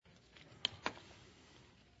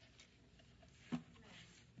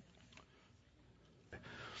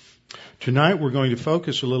Tonight we're going to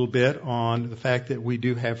focus a little bit on the fact that we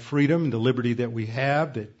do have freedom, the liberty that we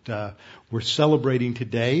have, that we're celebrating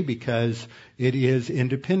today because it is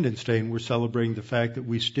Independence Day, and we're celebrating the fact that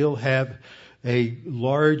we still have a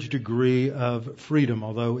large degree of freedom,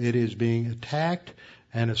 although it is being attacked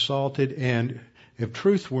and assaulted. And if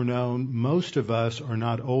truth were known, most of us are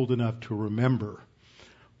not old enough to remember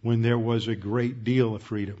when there was a great deal of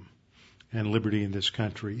freedom and liberty in this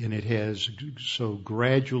country, and it has so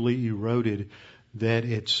gradually eroded that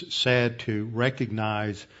it's sad to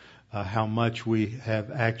recognize how much we have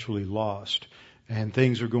actually lost. And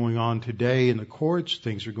things are going on today in the courts,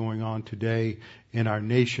 things are going on today in our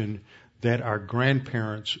nation that our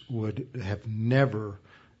grandparents would have never,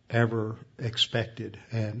 ever expected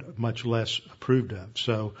and much less approved of.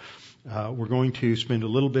 So we're going to spend a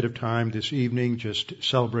little bit of time this evening just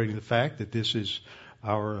celebrating the fact that this is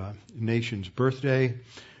our nation's birthday,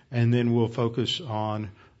 and then we'll focus on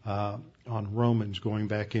Romans, going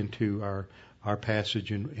back into our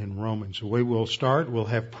passage in Romans. The way we'll start, we'll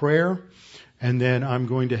have prayer, and then I'm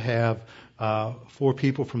going to have 4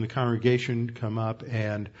 people from the congregation come up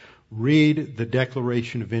and read the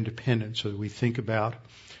Declaration of Independence so that we think about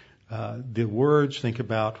the words, think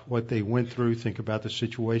about what they went through, think about the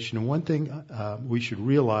situation. And one thing we should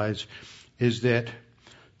realize is that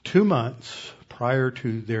 2 months prior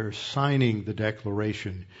to their signing the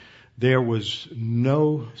Declaration, there was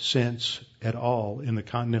no sense at all in the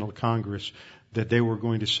Continental Congress that they were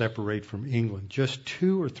going to separate from England. Just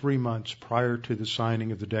 2 or 3 months prior to the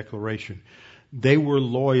signing of the Declaration, they were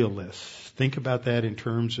loyalists. Think about that in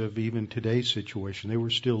terms of even today's situation. They were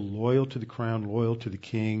still loyal to the crown, loyal to the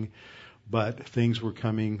king, but things were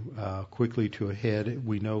coming quickly to a head,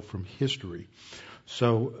 we know from history.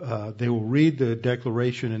 So they will read the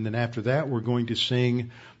Declaration, and then after that we're going to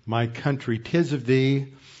sing My Country 'Tis of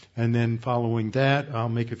Thee, and then following that I'll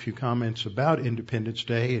make a few comments about Independence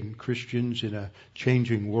Day and Christians in a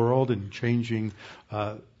changing world and changing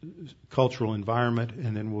cultural environment,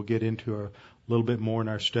 and then we'll get into a little bit more in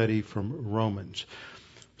our study from Romans.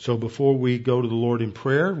 So before we go to the Lord in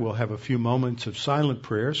prayer, we'll have a few moments of silent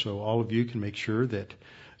prayer so all of you can make sure that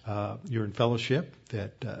you're in fellowship,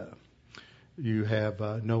 that you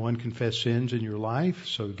have no unconfessed sins in your life,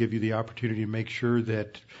 so give you the opportunity to make sure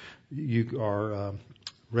that you are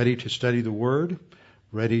ready to study the Word,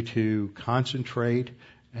 ready to concentrate,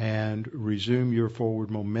 and resume your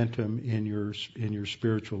forward momentum in your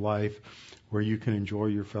spiritual life where you can enjoy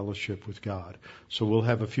your fellowship with God. So we'll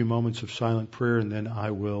have a few moments of silent prayer, and then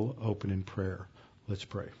I will open in prayer. Let's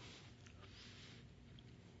pray.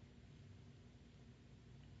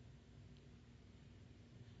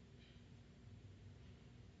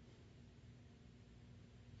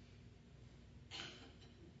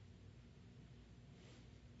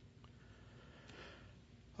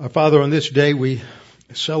 Our Father, on this day we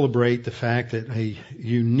celebrate the fact that a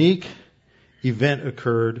unique event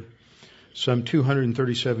occurred some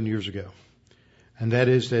 237 years ago. And that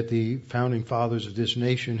is that the founding fathers of this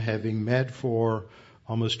nation, having met for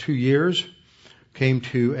almost 2 years, came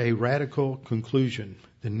to a radical conclusion: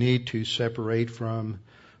 the need to separate from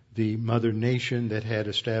the mother nation that had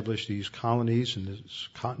established these colonies in this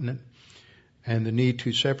continent, and the need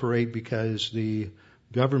to separate because the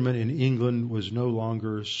government in England was no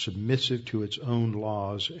longer submissive to its own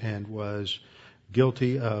laws and was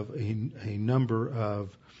guilty of a number of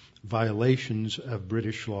violations of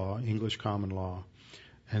British law, English common law,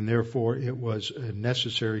 and therefore it was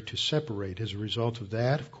necessary to separate. As a result of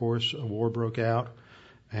that, of course, a war broke out,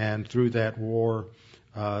 and through that war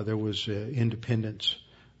there was independence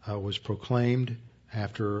was proclaimed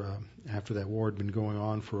after that war had been going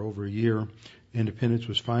on for over a year. Independence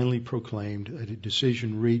was finally proclaimed, a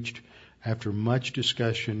decision reached after much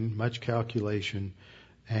discussion, much calculation,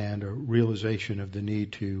 and a realization of the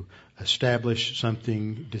need to establish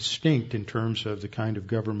something distinct in terms of the kind of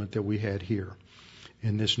government that we had here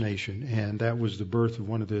in this nation. And that was the birth of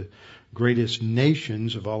one of the greatest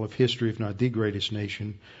nations of all of history, if not the greatest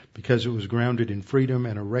nation, because it was grounded in freedom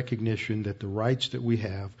and a recognition that the rights that we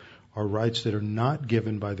have are rights that are not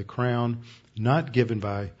given by the crown, not given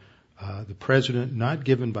by the president, not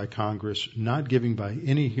given by Congress, not given by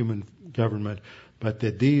any human government, but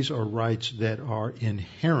that these are rights that are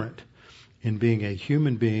inherent in being a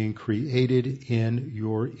human being created in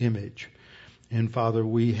your image. And Father,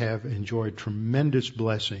 we have enjoyed tremendous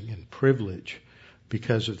blessing and privilege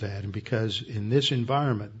because of that, and because in this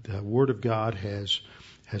environment the Word of God has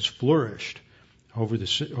flourished over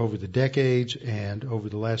the decades and over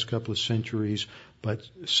the last couple of centuries, but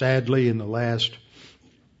sadly in the last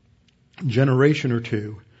generation or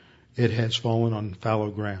two, it has fallen on fallow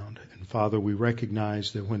ground. And Father, we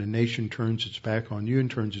recognize that when a nation turns its back on you and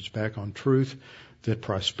turns its back on truth, that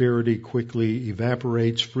prosperity quickly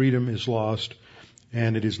evaporates, freedom is lost,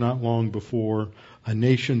 and it is not long before a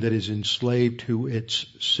nation that is enslaved to its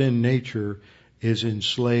sin nature is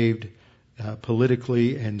enslaved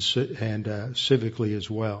politically and civically as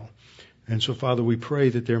well. And so, Father, we pray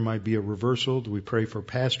that there might be a reversal. We pray for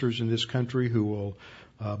pastors in this country who will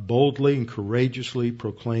boldly and courageously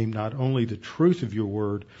proclaim not only the truth of your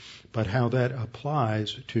word, but how that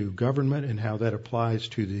applies to government and how that applies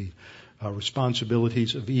to the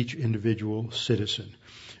responsibilities of each individual citizen.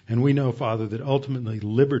 And we know, Father, that ultimately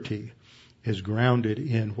liberty is grounded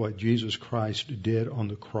in what Jesus Christ did on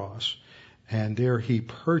the cross. And there he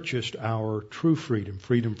purchased our true freedom,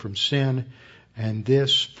 freedom from sin. And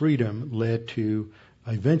this freedom led to,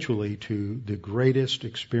 eventually, to the greatest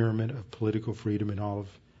experiment of political freedom in all of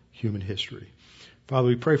human history. Father,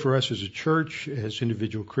 we pray for us as a church, as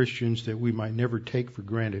individual Christians, that we might never take for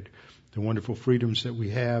granted the wonderful freedoms that we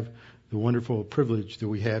have, the wonderful privilege that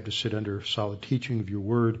we have to sit under solid teaching of your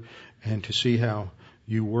word and to see how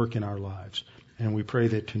you work in our lives. And we pray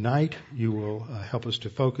that tonight you will help us to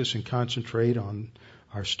focus and concentrate on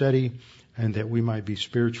our study and that we might be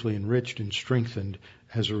spiritually enriched and strengthened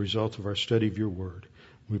as a result of our study of your word.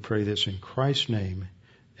 We pray this in Christ's name.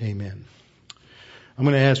 Amen. I'm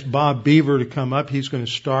going to ask Bob Beaver to come up. He's going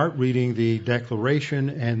to start reading the declaration,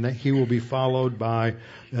 and he will be followed by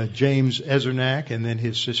James Ezernak and then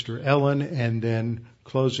his sister Ellen, and then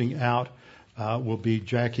closing out will be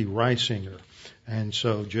Jackie Reisinger. And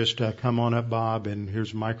so just come on up, Bob, and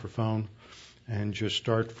here's a microphone, and just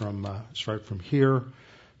start from here,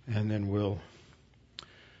 and then we'll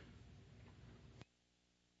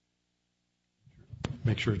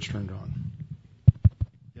make sure it's turned on.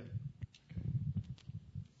 Yep.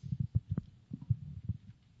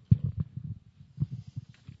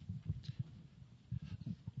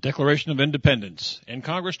 Declaration of Independence. In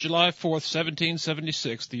Congress, July 4th,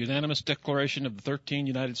 1776, the unanimous declaration of the 13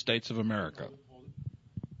 United States of America.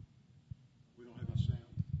 We don't have a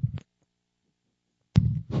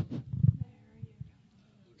sound.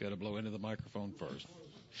 Got to blow into the microphone first.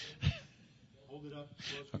 Hold it up.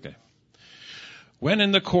 Okay. When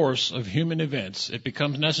in the course of human events it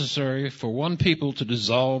becomes necessary for one people to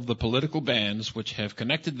dissolve the political bands which have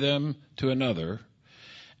connected them to another,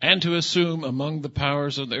 and to assume among the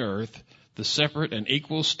powers of the earth the separate and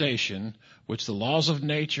equal station which the laws of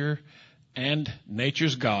nature and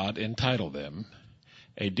nature's God entitle them,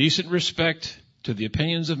 a decent respect to the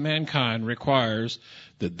opinions of mankind requires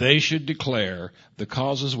that they should declare the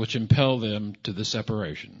causes which impel them to the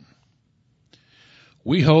separation.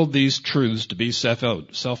 We hold these truths to be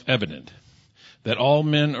self-evident, that all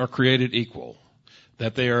men are created equal,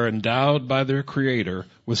 that they are endowed by their Creator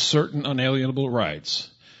with certain unalienable rights,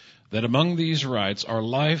 that among these rights are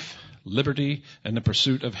life, liberty, and the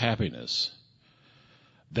pursuit of happiness,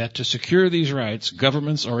 that to secure these rights,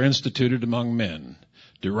 governments are instituted among men,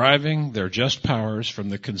 deriving their just powers from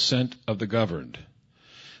the consent of the governed,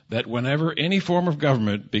 that whenever any form of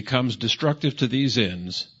government becomes destructive to these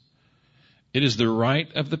ends, it is the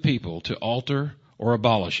right of the people to alter or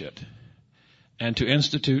abolish it, and to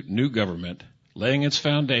institute new government, laying its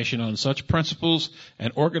foundation on such principles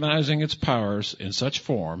and organizing its powers in such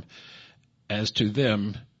form as to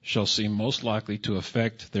them shall seem most likely to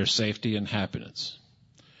affect their safety and happiness.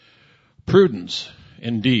 Prudence,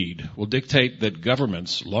 indeed, will dictate that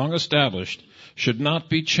governments long established should not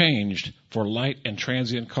be changed for light and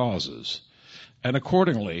transient causes, and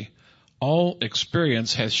accordingly, all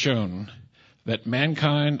experience has shown that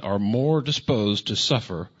mankind are more disposed to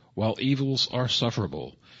suffer while evils are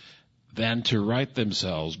sufferable than to right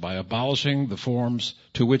themselves by abolishing the forms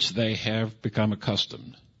to which they have become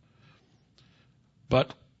accustomed.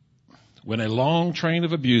 But when a long train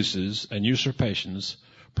of abuses and usurpations,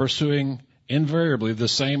 pursuing invariably the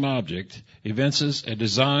same object, evinces a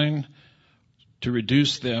design to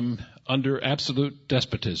reduce them under absolute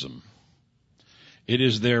despotism, it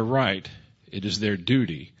is their right, it is their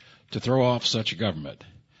duty to throw off such government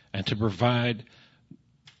and to provide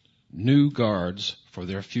new guards for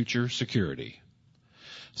their future security.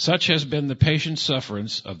 Such has been the patient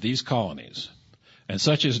sufferance of these colonies, and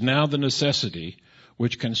such is now the necessity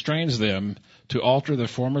which constrains them to alter their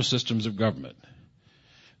former systems of government.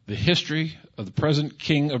 The history of the present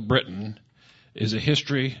King of Britain is a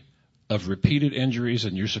history of repeated injuries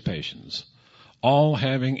and usurpations, all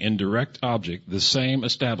having in direct object the same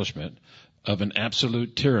establishment of an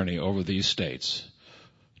absolute tyranny over these states.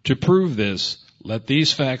 To prove this, let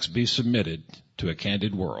these facts be submitted to a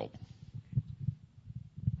candid world.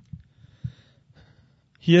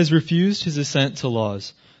 He has refused his assent to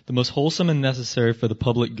laws, the most wholesome and necessary for the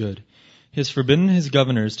public good. He has forbidden his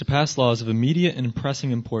governors to pass laws of immediate and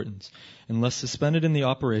pressing importance, unless suspended in the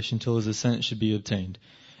operation till his assent should be obtained.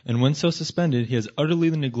 And when so suspended, he has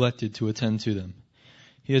utterly neglected to attend to them.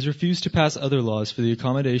 He has refused to pass other laws for the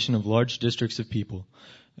accommodation of large districts of people,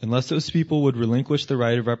 unless those people would relinquish the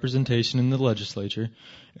right of representation in the legislature,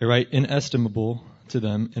 a right inestimable to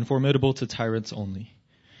them and formidable to tyrants only.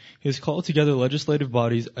 He has called together legislative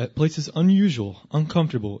bodies at places unusual,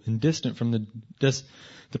 uncomfortable, and distant from the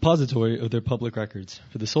depository of their public records,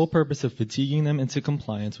 for the sole purpose of fatiguing them into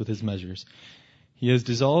compliance with his measures. He has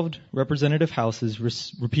dissolved representative houses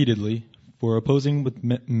repeatedly for opposing with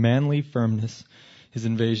manly firmness his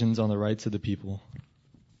invasions on the rights of the people.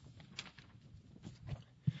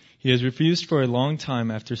 He has refused for a long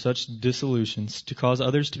time after such dissolutions to cause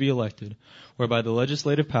others to be elected, whereby the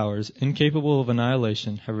legislative powers, incapable of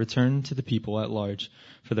annihilation, have returned to the people at large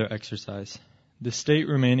for their exercise, the state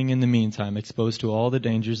remaining in the meantime exposed to all the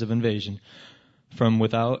dangers of invasion from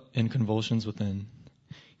without and convulsions within.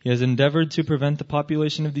 He has endeavored to prevent the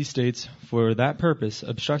population of these states for that purpose,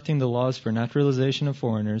 obstructing the laws for naturalization of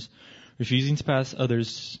foreigners, refusing to pass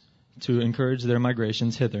others to encourage their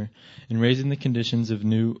migrations hither, and raising the conditions of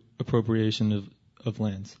new appropriation of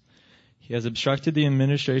lands. He has obstructed the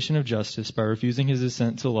administration of justice by refusing his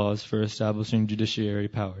assent to laws for establishing judiciary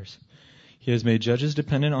powers. He has made judges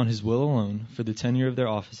dependent on his will alone for the tenure of their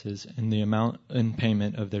offices and the amount and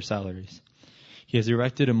payment of their salaries. He has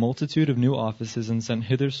erected a multitude of new offices and sent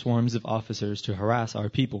hither swarms of officers to harass our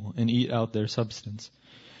people and eat out their substance.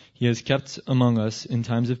 He has kept among us, in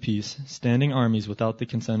times of peace, standing armies without the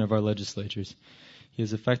consent of our legislatures. He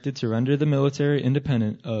has effected to render the military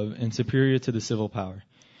independent of and superior to the civil power.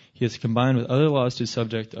 He has combined with other laws to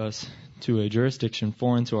subject us to a jurisdiction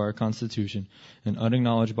foreign to our Constitution and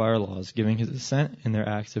unacknowledged by our laws, giving his assent in their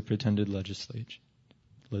acts of pretended legislation.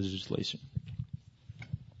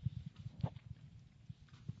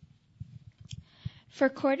 For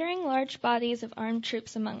quartering large bodies of armed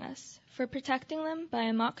troops among us, for protecting them by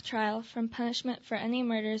a mock trial from punishment for any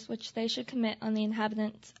murders which they should commit on the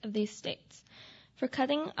inhabitants of these states, for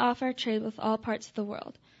cutting off our trade with all parts of the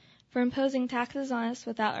world, for imposing taxes on us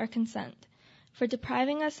without our consent, for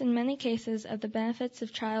depriving us in many cases of the benefits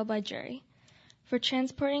of trial by jury, for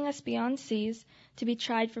transporting us beyond seas to be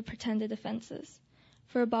tried for pretended offenses,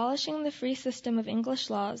 for abolishing the free system of English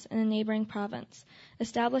laws in a neighboring province,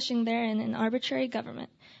 establishing therein an arbitrary government,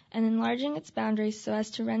 and enlarging its boundaries so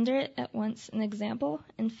as to render it at once an example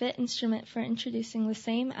and fit instrument for introducing the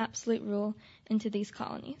same absolute rule into these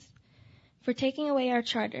colonies, for taking away our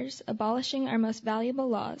charters, abolishing our most valuable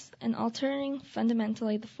laws, and altering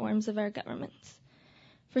fundamentally the forms of our governments,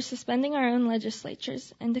 for suspending our own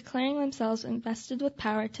legislatures and declaring themselves invested with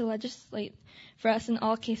power to legislate for us in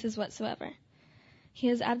all cases whatsoever. He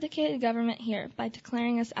has abdicated government here by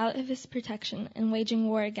declaring us out of his protection and waging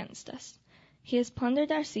war against us. He has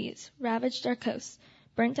plundered our seas, ravaged our coasts,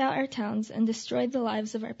 burnt out our towns, and destroyed the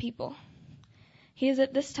lives of our people. He is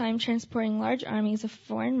at this time transporting large armies of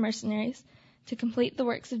foreign mercenaries to complete the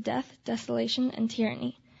works of death, desolation, and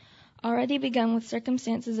tyranny, already begun with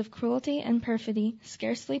circumstances of cruelty and perfidy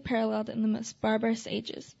scarcely paralleled in the most barbarous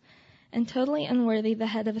ages, and totally unworthy the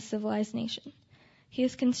head of a civilized nation. He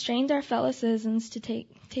has constrained our fellow citizens to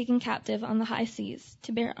taken captive on the high seas,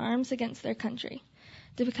 to bear arms against their country,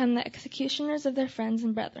 to become the executioners of their friends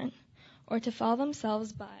and brethren, or to fall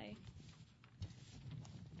themselves by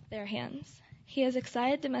their hands. He has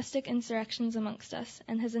excited domestic insurrections amongst us,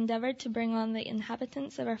 and has endeavored to bring on the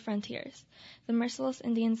inhabitants of our frontiers, the merciless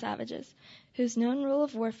Indian savages, whose known rule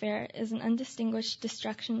of warfare is an undistinguished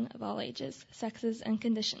destruction of all ages, sexes, and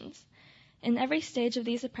conditions. In every stage of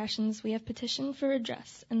these oppressions we have petitioned for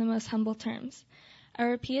redress in the most humble terms. Our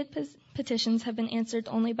repeated petitions have been answered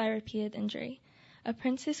only by repeated injury. A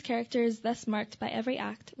prince whose character is thus marked by every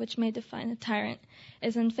act which may define a tyrant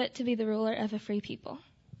is unfit to be the ruler of a free people.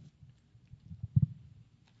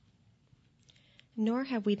 Nor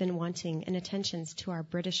have we been wanting in attentions to our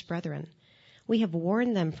British brethren. We have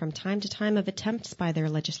warned them from time to time of attempts by their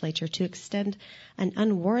legislature to extend an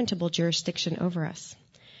unwarrantable jurisdiction over us.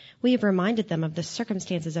 We have reminded them of the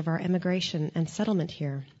circumstances of our emigration and settlement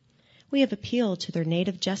here. We have appealed to their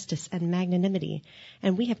native justice and magnanimity,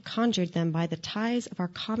 and we have conjured them by the ties of our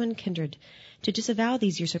common kindred to disavow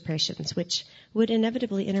these usurpations, which would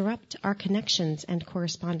inevitably interrupt our connections and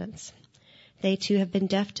correspondence. They too have been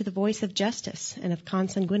deaf to the voice of justice and of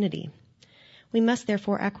consanguinity. We must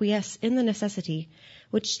therefore acquiesce in the necessity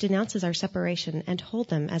which denounces our separation, and hold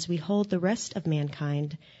them as we hold the rest of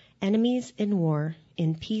mankind, enemies in war,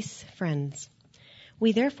 in peace friends.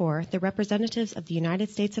 We therefore, the representatives of the United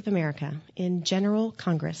States of America in General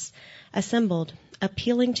Congress, assembled,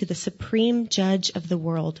 appealing to the Supreme Judge of the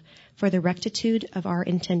world for the rectitude of our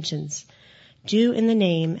intentions, do in the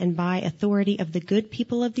name and by authority of the good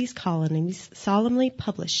people of these colonies solemnly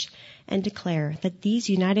publish and declare that these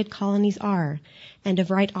united colonies are, and of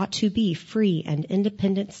right ought to be, free and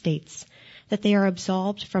independent states, that they are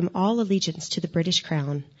absolved from all allegiance to the British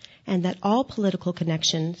Crown, and that all political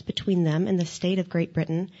connections between them and the state of Great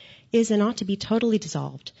Britain is and ought to be totally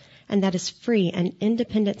dissolved, and that as free and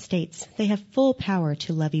independent states they have full power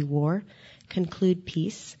to levy war, conclude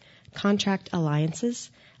peace, contract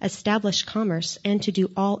alliances, establish commerce, and to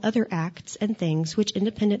do all other acts and things which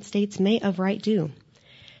independent states may of right do.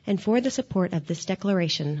 And for the support of this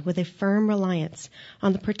declaration, with a firm reliance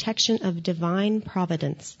on the protection of divine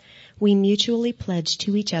providence, we mutually pledge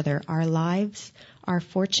to each other our lives, our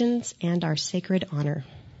fortunes, and our sacred honor.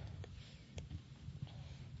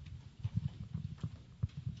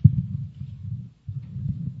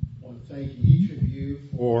 I want to thank each of you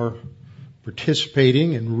for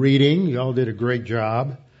participating and reading. You all did a great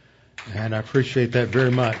job, and I appreciate that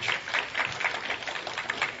very much.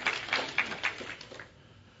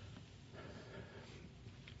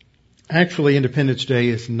 Actually, Independence Day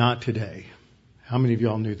is not today. How many of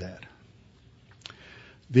y'all knew that?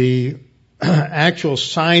 The actual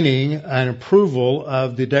signing and approval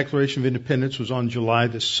of the Declaration of Independence was on July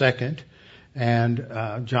the 2nd,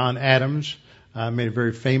 and John Adams made a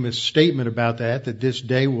very famous statement about that this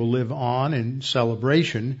day will live on in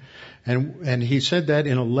celebration, and he said that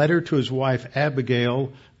in a letter to his wife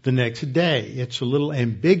Abigail the next day. It's a little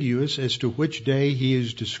ambiguous as to which day he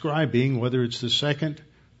is describing, whether it's the 2nd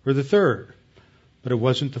or the 3rd, but it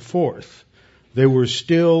wasn't the 4th. They were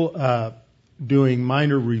still doing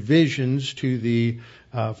minor revisions to the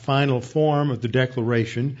final form of the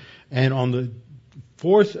Declaration, and on the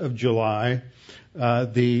 4th of July,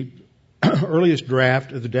 the earliest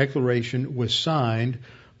draft of the Declaration was signed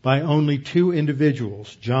by only two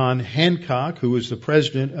individuals, John Hancock, who was the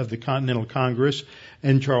president of the Continental Congress,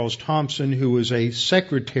 and Charles Thompson, who was a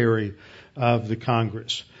secretary of the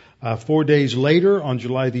Congress. 4 days later, on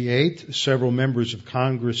July the 8th, several members of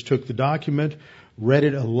Congress took the document, read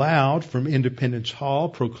it aloud from Independence Hall,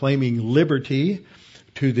 proclaiming liberty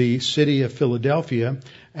to the city of Philadelphia,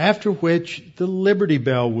 after which the Liberty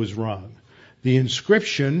Bell was rung. The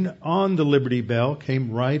inscription on the Liberty Bell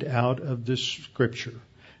came right out of the Scripture.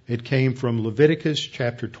 It came from Leviticus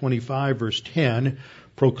chapter 25, verse 10,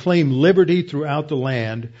 proclaim liberty throughout the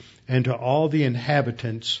land and to all the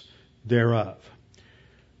inhabitants thereof.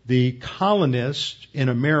 The colonists in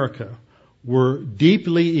America were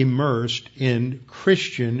deeply immersed in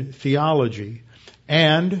Christian theology,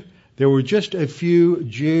 and there were just a few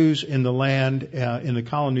Jews in the land, in the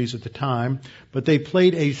colonies at the time, but they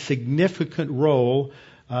played a significant role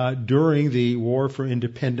during the War for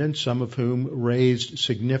Independence, some of whom raised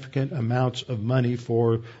significant amounts of money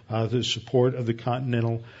for the support of the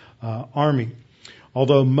Continental Army.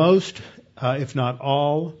 Although most, if not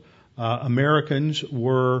all, Americans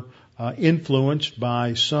were influenced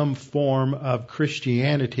by some form of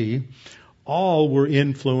Christianity, all were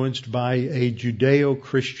influenced by a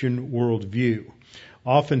Judeo-Christian worldview.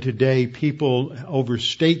 Often today, people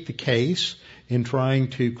overstate the case in trying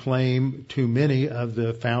to claim too many of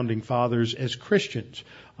the founding fathers as Christians.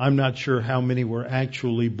 I'm not sure how many were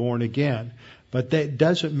actually born again, but that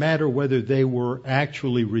doesn't matter whether they were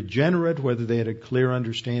actually regenerate, whether they had a clear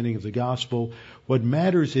understanding of the gospel. What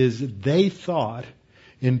matters is that they thought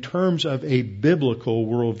in terms of a biblical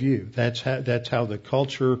worldview. That's how the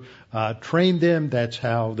culture trained them. That's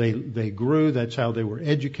how they grew. That's how they were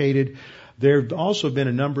educated. There have also been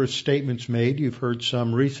a number of statements made. You've heard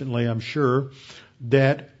some recently, I'm sure,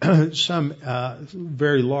 that some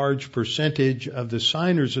very large percentage of the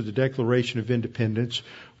signers of the Declaration of Independence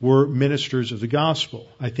were ministers of the gospel.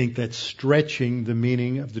 I think that's stretching the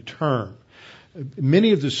meaning of the term.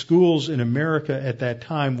 Many of the schools in America at that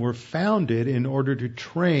time were founded in order to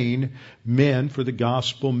train men for the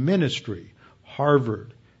gospel ministry.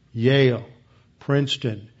 Harvard, Yale,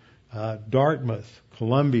 Princeton, Dartmouth,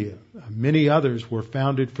 Columbia, many others were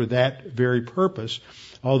founded for that very purpose.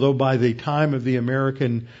 Although by the time of the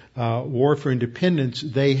American War for Independence,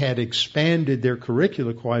 they had expanded their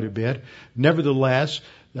curricula quite a bit. Nevertheless,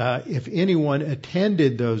 if anyone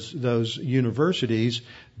attended those universities,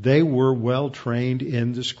 they were well trained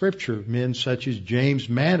in the Scripture. Men such as James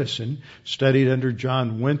Madison studied under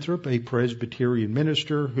John Winthrop, a Presbyterian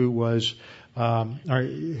minister who was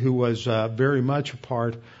very much a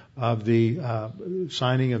part of the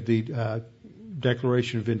signing of the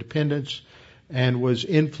Declaration of Independence. and was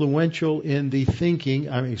influential in the thinking.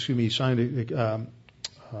 He signed a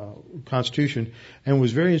Constitution and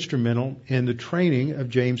was very instrumental in the training of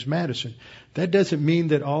James Madison. That doesn't mean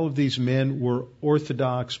that all of these men were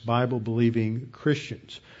Orthodox Bible-believing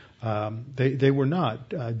Christians. They were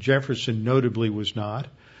not. Jefferson notably was not.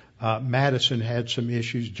 Madison had some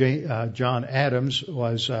issues. John Adams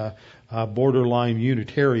was a borderline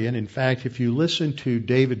Unitarian. In fact, if you listen to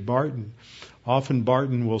David Barton, often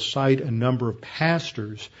Barton will cite a number of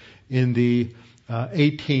pastors in the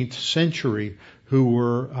 18th century who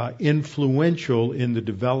were influential in the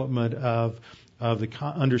development of the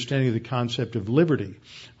understanding of the concept of liberty.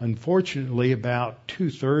 Unfortunately, about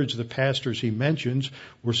 2/3 of the pastors he mentions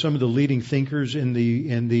were some of the leading thinkers in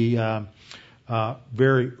the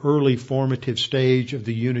very early formative stage of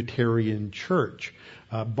the Unitarian Church.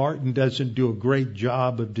 Barton doesn't do a great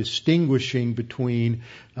job of distinguishing between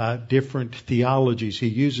different theologies. He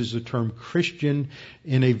uses the term Christian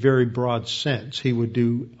in a very broad sense. He would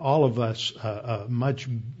do all of us much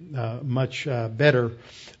better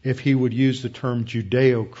if he would use the term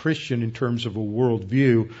Judeo-Christian in terms of a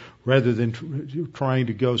worldview, rather than trying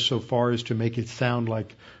to go so far as to make it sound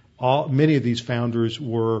like many of these founders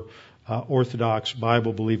were Orthodox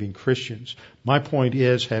Bible-believing Christians. My point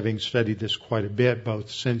is, having studied this quite a bit,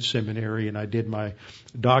 both since seminary and I did my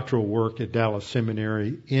doctoral work at Dallas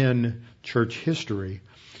Seminary in church history,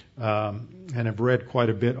 and I've read quite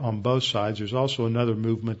a bit on both sides. There's also another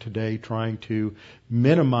movement today trying to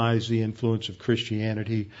minimize the influence of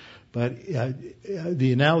Christianity. But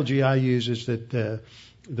the analogy I use is that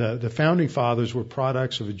the founding fathers were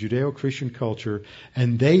products of a Judeo-Christian culture,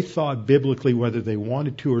 and they thought biblically whether they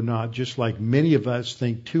wanted to or not, just like many of us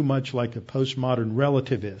think too much like a postmodern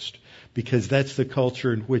relativist, because that's the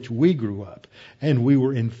culture in which we grew up, and we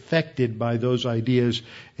were infected by those ideas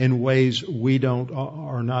in ways we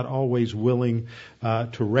are not always willing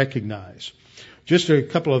to recognize. Just a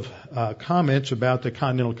couple of comments about the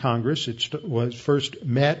Continental Congress. It was first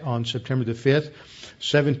met on September the 5th,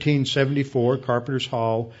 1774, Carpenter's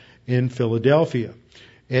Hall in Philadelphia.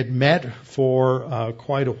 It met for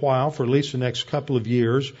quite a while, for at least the next couple of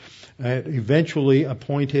years. It eventually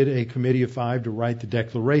appointed a committee of 5 to write the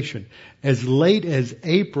Declaration. As late as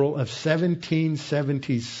April of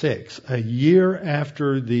 1776, a year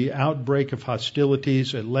after the outbreak of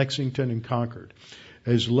hostilities at Lexington and Concord,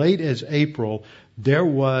 as late as April, there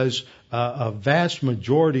was a vast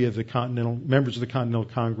majority of the members of the Continental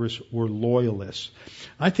Congress were loyalists.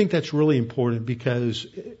 I think that's really important, because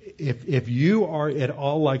if you are at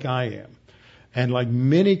all like I am, and like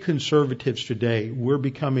many conservatives today, we're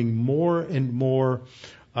becoming more and more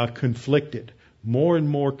conflicted, more and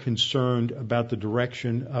more concerned about the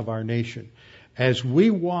direction of our nation. As we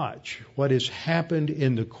watch what has happened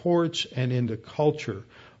in the courts and in the culture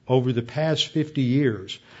over the past 50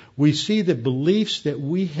 years, we see that beliefs that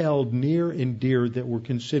we held near and dear, that were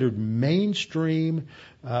considered mainstream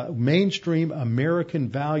American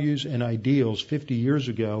values and ideals 50 years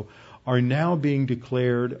ago, are now being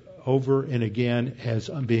declared over and again as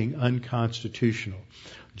being unconstitutional.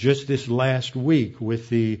 Just this last week, with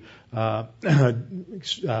the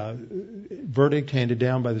verdict handed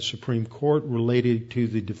down by the Supreme Court related to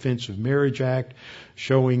the Defense of Marriage Act,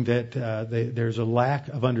 showing that there's a lack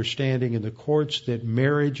of understanding in the courts that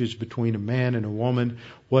marriage is between a man and a woman.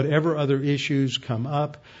 Whatever other issues come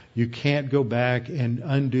up, you can't go back and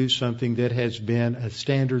undo something that has been a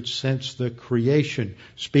standard since the creation,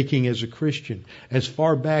 speaking as a Christian. As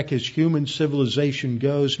far back as human civilization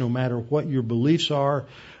goes, no matter what your beliefs are,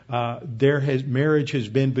 marriage has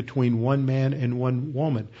been between one man and one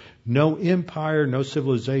woman. No empire, no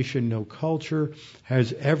civilization, no culture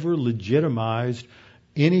has ever legitimized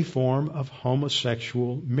any form of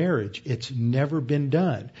homosexual marriage. It's never been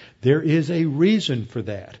done. There is a reason for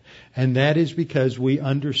that, and that is because we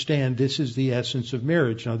understand this is the essence of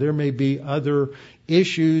marriage. Now, there may be other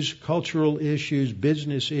issues, cultural issues,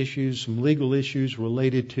 business issues, some legal issues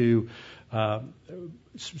related to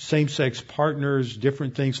same-sex partners,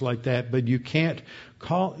 different things like that, but you can't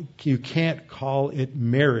call it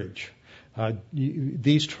marriage.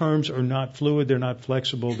 These terms are not fluid, they're not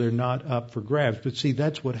flexible, they're not up for grabs. But see,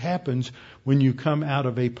 that's what happens when you come out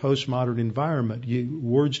of a postmodern environment.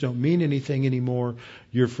 Words don't mean anything anymore.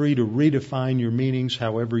 You're free to redefine your meanings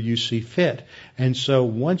however you see fit. And so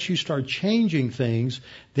once you start changing things,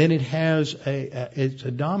 then it has it's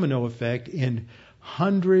a domino effect in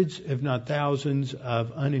hundreds, if not thousands,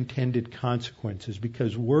 of unintended consequences,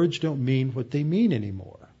 because words don't mean what they mean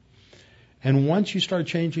anymore. And once you start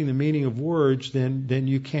changing the meaning of words, then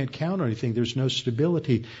you can't count on anything. There's no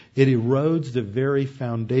stability. It erodes the very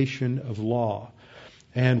foundation of law.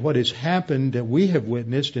 And what has happened that we have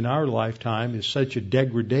witnessed in our lifetime is such a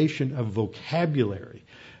degradation of vocabulary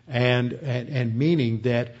and meaning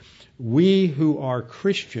that we who are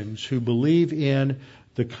Christians, who believe in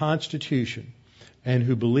the Constitution and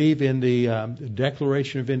who believe in the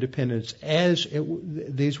Declaration of Independence as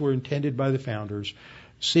these were intended by the founders,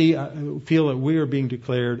 feel that we are being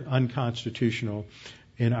declared unconstitutional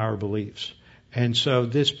in our beliefs. And so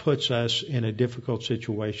this puts us in a difficult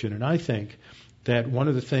situation. And I think that one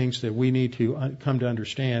of the things that we need to come to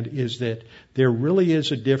understand is that there really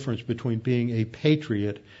is a difference between being a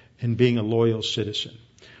patriot and being a loyal citizen.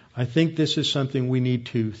 I think this is something we need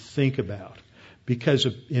to think about, because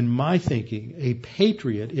in my thinking, a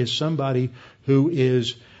patriot is somebody who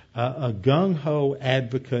is a gung-ho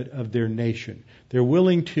advocate of their nation. They're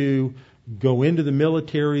willing to go into the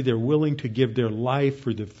military. They're willing to give their life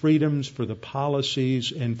for the freedoms, for the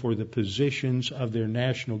policies, and for the positions of their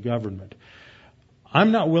national government.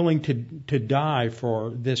 I'm not willing to die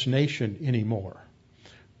for this nation anymore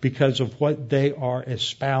because of what they are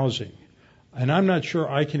espousing. And I'm not sure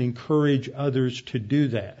I can encourage others to do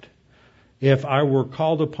that. If I were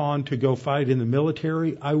called upon to go fight in the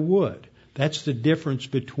military, I would. That's the difference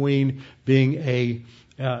between being a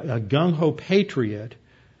gung-ho patriot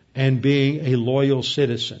and being a loyal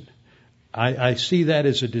citizen. I see that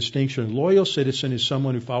as a distinction. A loyal citizen is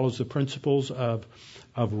someone who follows the principles of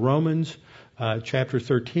Romans chapter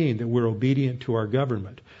 13, that we're obedient to our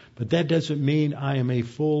government. But that doesn't mean I am a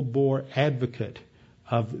full-bore advocate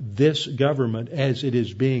of this government as it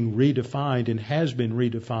is being redefined and has been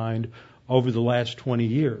redefined over the last 20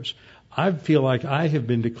 years. I feel like I have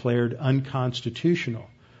been declared unconstitutional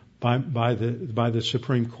by the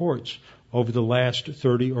Supreme Courts over the last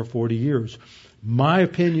 30 or 40 years. My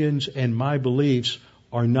opinions and my beliefs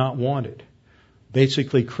are not wanted.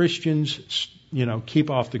 Basically, Christians,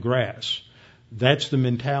 keep off the grass. That's the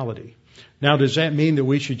mentality. Now, does that mean that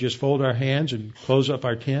we should just fold our hands and close up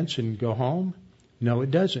our tents and go home? No,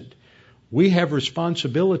 it doesn't. We have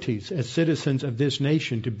responsibilities as citizens of this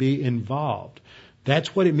nation to be involved.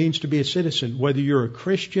 That's what it means to be a citizen. Whether you're a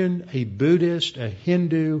Christian, a Buddhist, a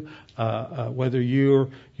Hindu, whether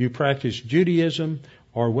you practice Judaism,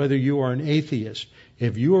 or whether you are an atheist,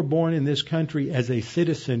 if you are born in this country as a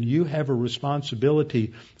citizen, you have a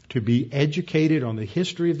responsibility to be educated on the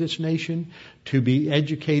history of this nation, to be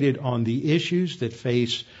educated on the issues that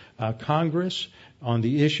face Congress, on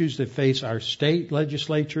the issues that face our state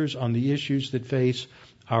legislatures, on the issues that face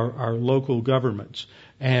our local governments.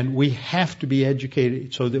 And we have to be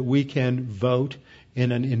educated so that we can vote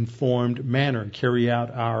in an informed manner and carry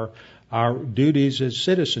out our duties as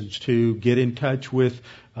citizens, to get in touch with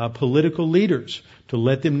political leaders, to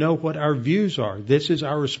let them know what our views are. This is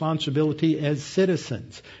our responsibility as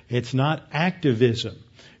citizens. It's not activism.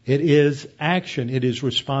 It is action. It is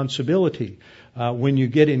responsibility. When you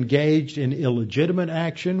get engaged in illegitimate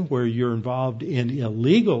action, where you're involved in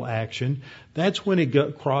illegal action, that's when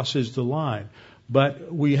it crosses the line.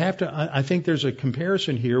 But we have to. I think there's a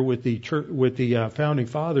comparison here with the founding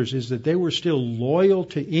fathers, is that they were still loyal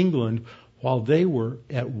to England while they were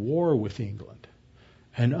at war with England,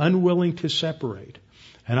 and unwilling to separate.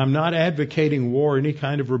 And I'm not advocating war, any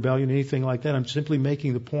kind of rebellion, anything like that. I'm simply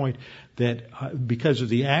making the point that because of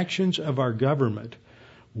the actions of our government,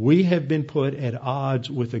 we have been put at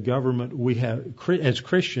odds with the government we have, as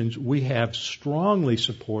Christians, we have strongly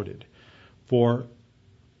supported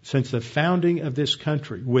since the founding of this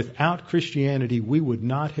country. Without Christianity, we would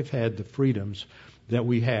not have had the freedoms that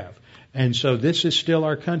we have. And so this is still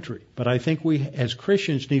our country. But I think we, as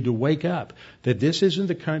Christians, need to wake up that this isn't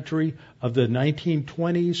the country of the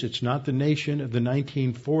 1920s. It's not the nation of the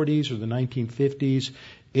 1940s or the 1950s.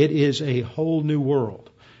 It is a whole new world.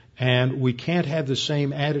 And we can't have the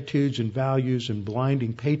same attitudes and values and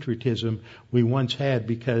blinding patriotism we once had,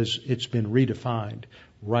 because it's been redefined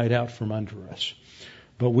right out from under us.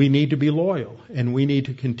 But we need to be loyal, and we need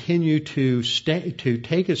to continue to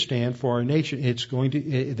take a stand for our nation. It's going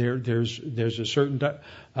to there's a certain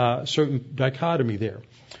dichotomy there.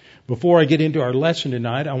 Before I get into our lesson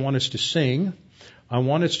tonight, I want us to sing. I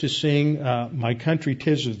want us to sing "My Country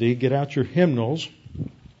 'Tis of Thee." Get out your hymnals,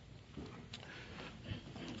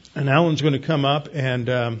 and Alan's going to come up and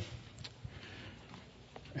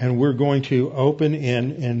we're going to open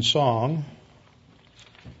in song.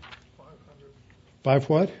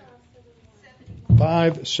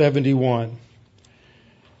 571.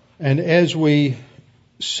 And as we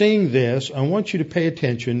sing this, I want you to pay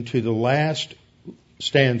attention to the last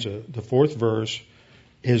stanza. The fourth verse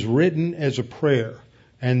is written as a prayer.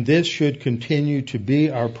 And this should continue to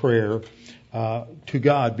be our prayer to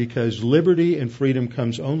God, because liberty and freedom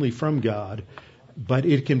comes only from God. but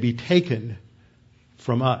it can be taken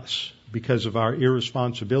from us because of our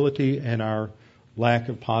irresponsibility and our lack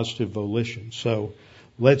of positive volition. So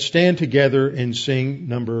let's stand together and sing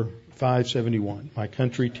number 571, My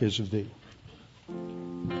Country 'Tis of Thee.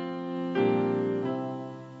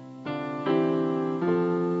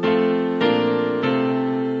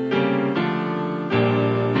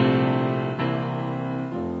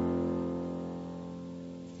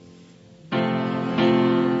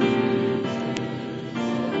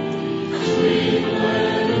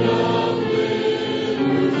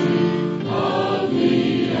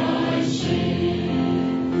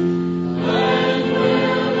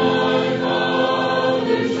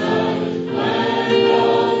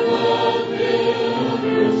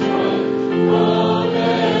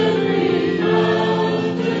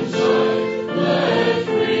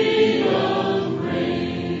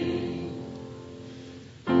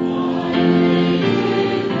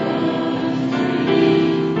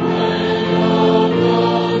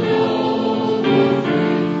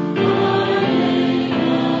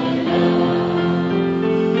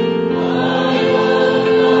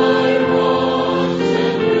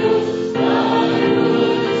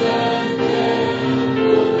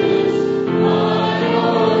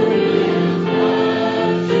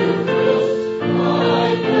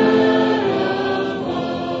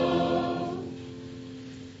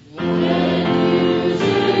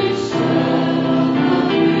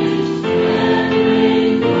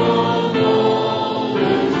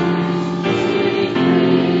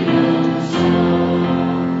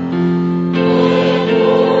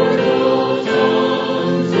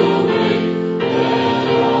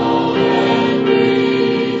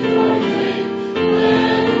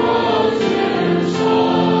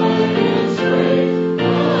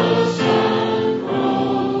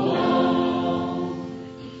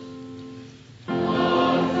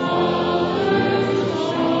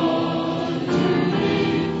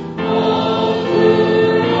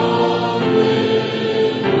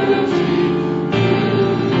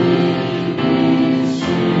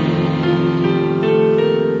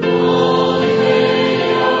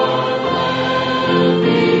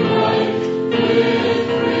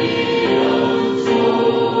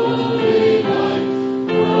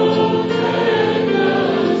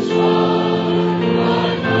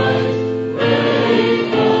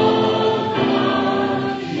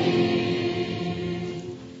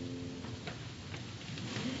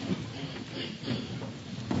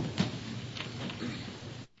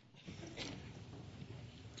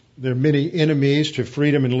 There are many enemies to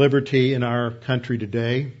freedom and liberty in our country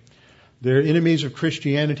today. They're enemies of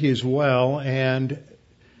Christianity as well, and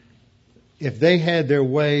if they had their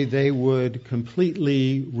way, they would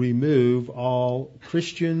completely remove all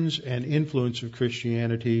Christians and influence of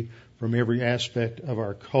Christianity from every aspect of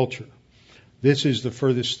our culture. This is the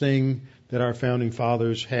furthest thing that our founding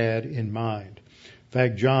fathers had in mind. In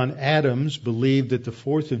fact, John Adams believed that the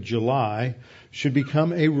 4th of July should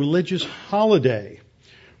become a religious holiday,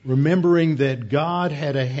 remembering that God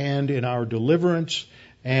had a hand in our deliverance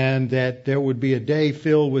and that there would be a day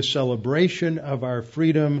filled with celebration of our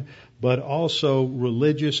freedom, but also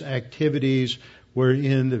religious activities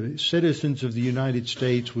wherein the citizens of the United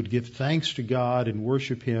States would give thanks to God and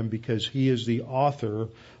worship Him because He is the author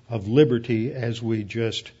of liberty, as we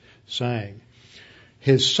just sang.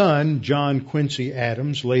 His son, John Quincy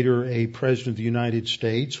Adams, later a president of the United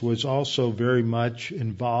States, was also very much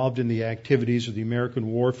involved in the activities of the American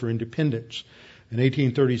War for Independence. In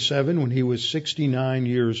 1837, when he was 69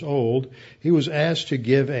 years old, he was asked to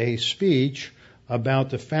give a speech about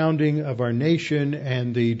the founding of our nation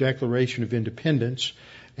and the Declaration of Independence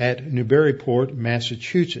at Newburyport,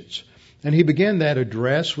 Massachusetts. And he began that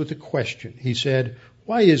address with a question. He said,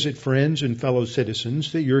 "Why is it, friends and fellow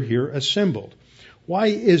citizens, that you're here assembled? Why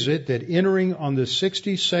is it that entering on the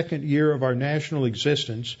 62nd year of our national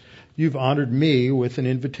existence, you've honored me with an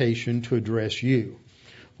invitation to address you?"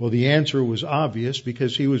 Well, the answer was obvious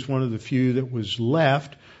because he was one of the few that was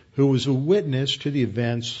left who was a witness to the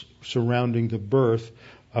events surrounding the birth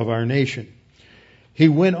of our nation. He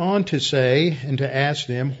went on to say and to ask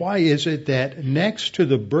them, why is it that next to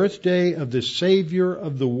the birthday of the Savior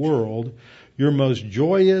of the world, your most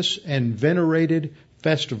joyous and venerated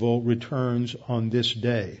festival returns on this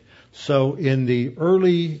day? So in the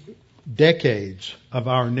early decades of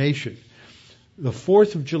our nation, the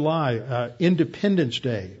 4th of July, Independence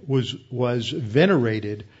Day, was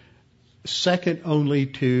venerated second only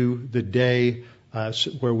to the day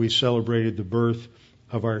where we celebrated the birth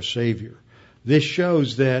of our Savior. This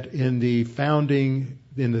shows that in the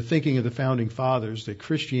thinking of the founding fathers, that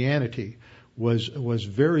Christianity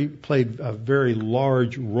played a very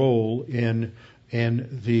large role in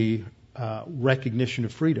in the recognition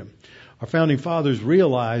of freedom. Our founding fathers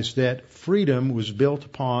realized that freedom was built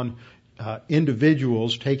upon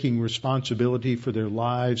individuals taking responsibility for their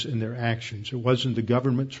lives and their actions. It wasn't the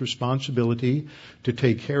government's responsibility to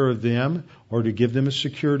take care of them or to give them a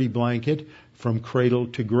security blanket from cradle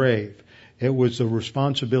to grave. It was the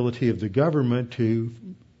responsibility of the government to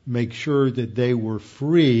make sure that they were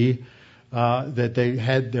free, that they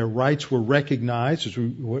had their rights were recognized, as we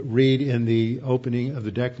read in the opening of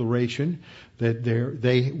the Declaration, that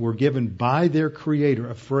they were given by their Creator,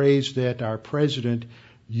 a phrase that our president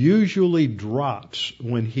usually drops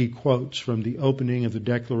when he quotes from the opening of the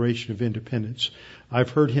Declaration of Independence. I've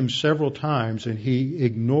heard him several times, and he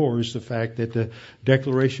ignores the fact that the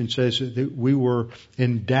Declaration says that we were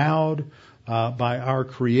endowed by our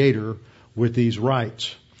Creator with these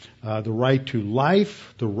rights. The right to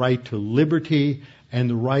life, the right to liberty, and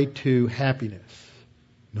the right to happiness.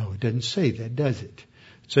 No, it doesn't say that, does it?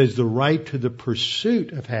 It says the right to the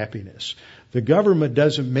pursuit of happiness. The government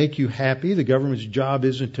doesn't make you happy. The government's job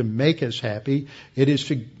isn't to make us happy. It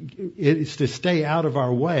is to stay out of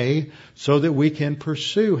our way so that we can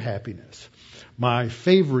pursue happiness. My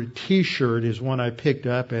favorite T-shirt is one I picked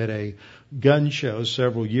up at a gun show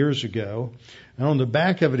several years ago. And on the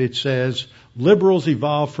back of it, it says, "Liberals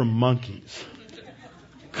evolved from monkeys.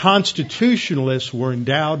 Constitutionalists were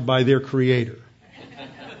endowed by their Creator."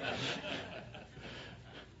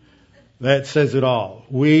 That says it all.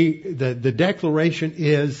 The Declaration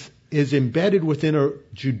is embedded within a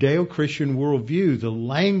Judeo-Christian worldview. The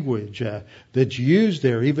language that's used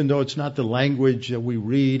there, even though it's not the language that we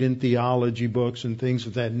read in theology books and things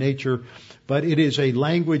of that nature, but it is a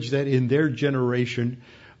language that in their generation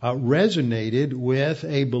resonated with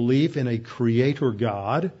a belief in a Creator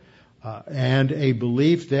God and a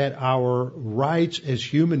belief that our rights as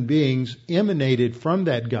human beings emanated from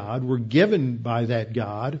that God, were given by that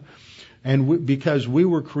God, and because we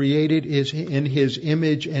were created in His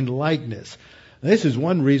image and likeness. This is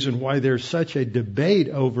one reason why there's such a debate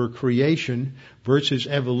over creation versus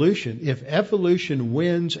evolution. If evolution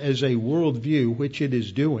wins as a worldview, which it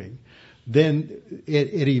is doing, then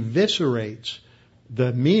it eviscerates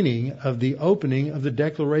the meaning of the opening of the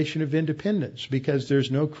Declaration of Independence, because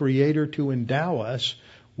there's no Creator to endow us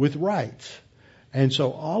with rights. And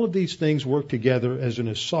so all of these things work together as an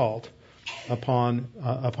assault upon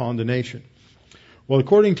the nation. Well,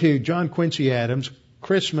 according to John Quincy Adams,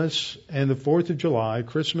 Christmas and the 4th of July,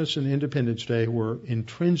 Christmas and Independence Day, were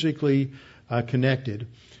intrinsically connected.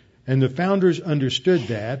 And the founders understood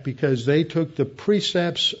that because they took the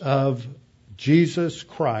precepts of Jesus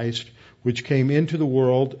Christ, which came into the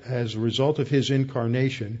world as a result of His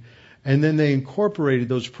incarnation, and then they incorporated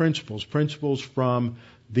those principles from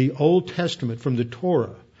the Old Testament, from the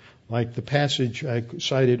Torah, like the passage I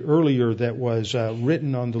cited earlier that was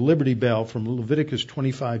written on the Liberty Bell from Leviticus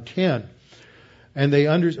 25:10. And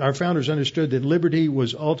our founders understood that liberty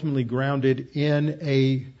was ultimately grounded in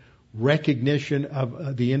a recognition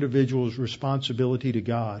of the individual's responsibility to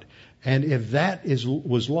God. And if that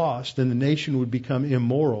was lost, then the nation would become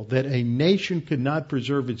immoral. That a nation could not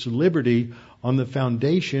preserve its liberty on the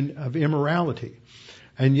foundation of immorality.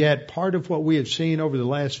 And yet, part of what we have seen over the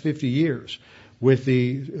last 50 years with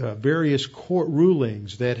the various court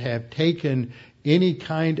rulings that have taken any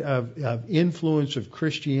kind of influence of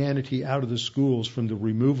Christianity out of the schools, from the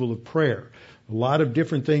removal of prayer. A lot of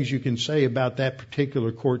different things you can say about that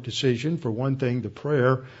particular court decision. For one thing, the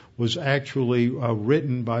prayer was actually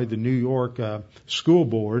written by the New York School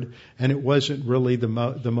Board, and it wasn't really the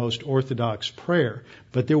most orthodox prayer.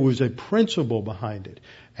 But there was a principle behind it.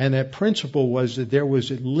 And that principle was that there was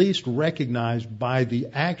at least recognized by the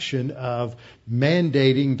action of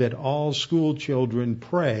mandating that all school children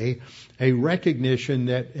pray, a recognition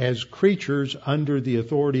that as creatures under the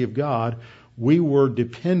authority of God, we were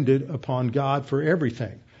dependent upon God for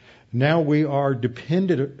everything. Now we are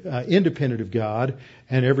independent of God,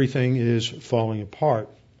 and everything is falling apart.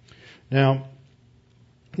 Now,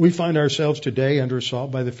 we find ourselves today under assault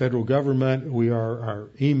by the federal government. Our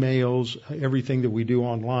emails, everything that we do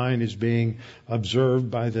online is being observed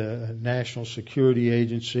by the National Security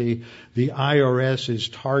Agency. The IRS is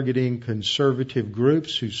targeting conservative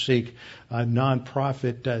groups who seek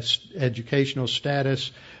nonprofit educational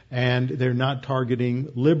status, and they're not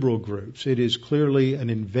targeting liberal groups. It is clearly an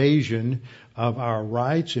invasion of our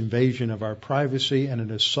rights, invasion of our privacy, and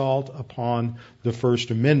an assault upon the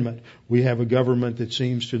First Amendment. We have a government that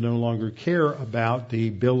seems to no longer care about the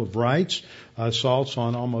Bill of Rights. Assaults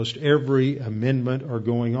on almost every amendment are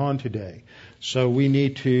going on today. So we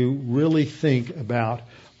need to really think about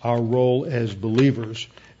our role as believers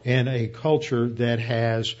in a culture that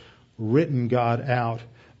has written God out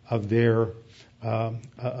of their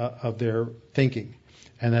thinking.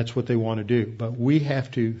 And that's what they want to do. But we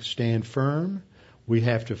have to stand firm. We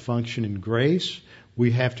have to function in grace.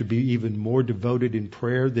 We have to be even more devoted in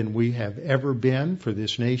prayer than we have ever been for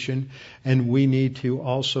this nation. And we need to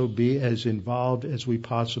also be as involved as we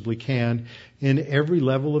possibly can in every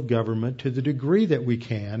level of government to the degree that we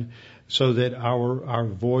can, so that our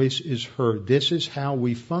voice is heard. This is how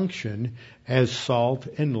we function as salt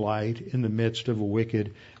and light in the midst of a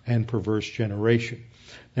wicked and perverse generation.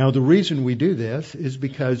 Now, the reason we do this is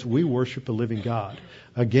because we worship a living God.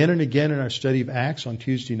 Again and again in our study of Acts on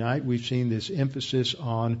Tuesday night, we've seen this emphasis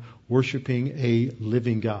on worshiping a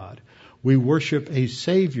living God. We worship a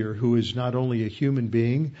Savior who is not only a human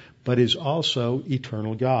being, but is also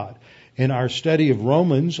eternal God. In our study of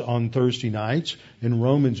Romans on Thursday nights, in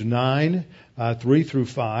Romans 9, 3 through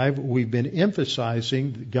 5, we've been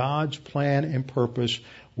emphasizing God's plan and purpose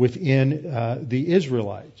within the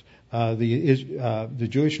Israelites. The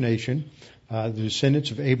Jewish nation, the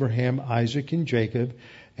descendants of Abraham, Isaac, and Jacob,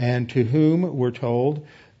 and to whom we're told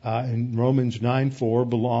in Romans 9:4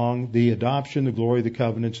 belong the adoption, the glory, the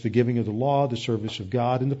covenants, the giving of the law, the service of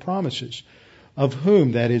God, and the promises. Of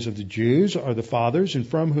whom, that is, of the Jews, are the fathers, and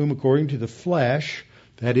from whom, according to the flesh,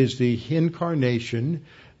 that is the incarnation,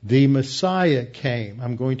 the Messiah came.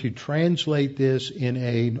 I'm going to translate this in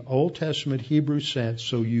an Old Testament Hebrew sense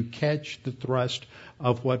so you catch the thrust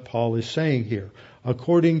of what Paul is saying here.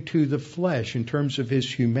 According to the flesh, in terms of his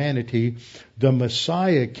humanity, the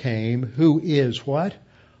Messiah came, who is what?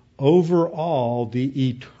 Over all, the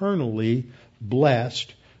eternally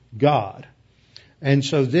blessed God. And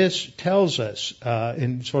so this tells us,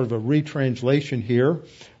 in sort of a retranslation here,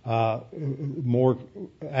 more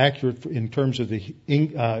accurate in terms of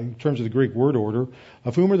the Greek word order,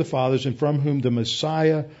 of whom are the fathers, and from whom the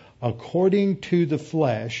Messiah, according to the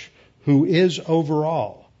flesh, who is over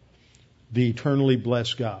all, the eternally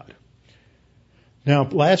blessed God. Now,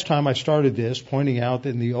 last time I started this pointing out that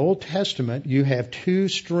in the Old Testament you have two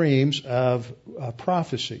streams of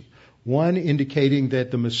prophecy. One indicating that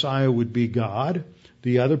the Messiah would be God,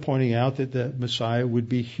 the other pointing out that the Messiah would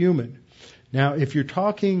be human. Now, if you're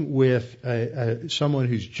talking with someone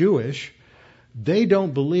who's Jewish, they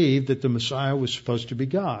don't believe that the Messiah was supposed to be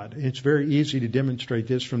God. It's very easy to demonstrate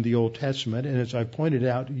this from the Old Testament, and as I pointed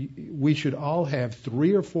out, we should all have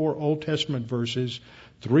 3 or 4 Old Testament verses,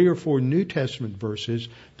 3 or 4 New Testament verses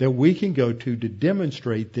that we can go to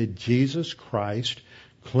demonstrate that Jesus Christ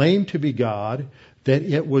claimed to be God, that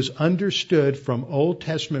it was understood from Old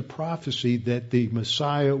Testament prophecy that the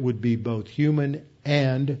Messiah would be both human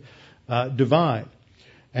and divine.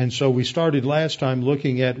 And so we started last time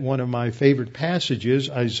looking at one of my favorite passages,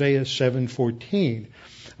 Isaiah 7:14.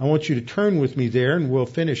 I want you to turn with me there, and we'll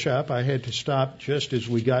finish up. I had to stop just as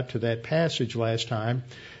we got to that passage last time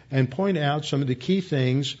and point out some of the key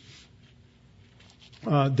things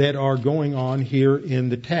that are going on here in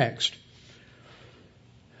the text.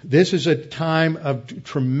 This is a time of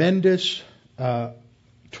tremendous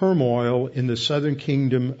turmoil in the southern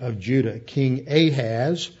kingdom of Judah. King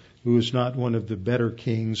Ahaz, who is not one of the better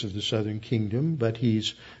kings of the southern kingdom, but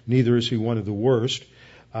neither is he one of the worst.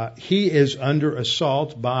 He is under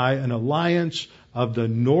assault by an alliance of the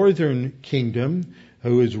northern kingdom,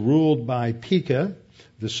 who is ruled by Pekah,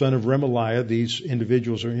 the son of Remaliah. These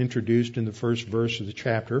individuals are introduced in the first verse of the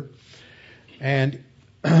chapter. And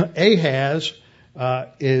Ahaz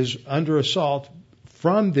is under assault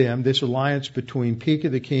from them, this alliance between Pekah,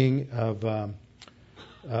 the king of the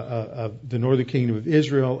northern kingdom of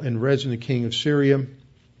Israel, and Rezin, the king of Syria,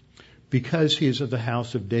 because he is of the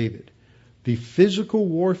house of David. The physical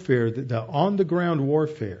warfare, the on-the-ground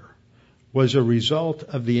warfare, was a result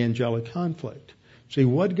of the angelic conflict. See,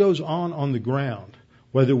 what goes on the ground,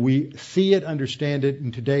 whether we see it, understand it,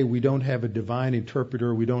 and today we don't have a divine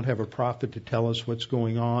interpreter, we don't have a prophet to tell us what's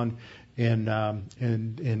going on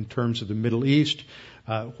in terms of the Middle East,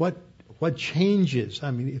 what changes?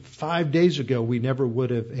 I mean, 5 days ago we never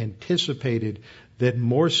would have anticipated that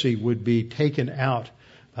Morsi would be taken out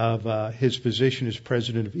of his position as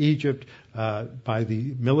president of Egypt by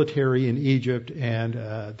the military in Egypt, and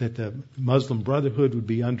that the Muslim Brotherhood would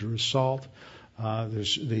be under assault.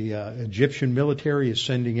 The Egyptian military is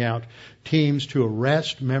sending out teams to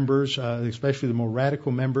arrest members, especially the more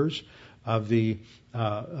radical members of the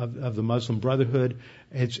Muslim Brotherhood.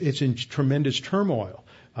 It's in tremendous turmoil.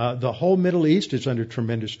 The whole Middle East is under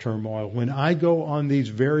tremendous turmoil. When I go on these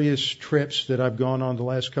various trips that I've gone on the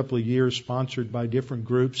last couple of years, sponsored by different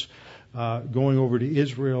groups, going over to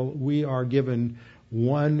Israel, we are given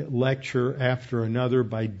one lecture after another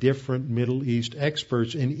by different Middle East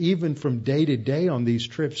experts. And even from day to day on these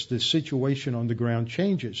trips, the situation on the ground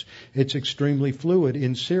changes. It's extremely fluid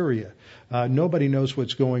in Syria. Nobody knows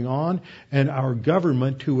what's going on. And our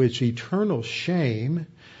government, to its eternal shame,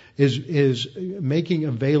 is making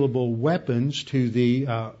available weapons to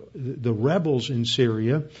the rebels in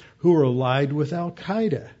Syria who are allied with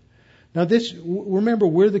Al-Qaeda. Now remember,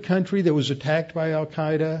 we're the country that was attacked by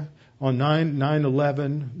Al-Qaeda on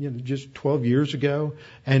 9/11, just 12 years ago,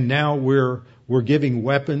 and now we're giving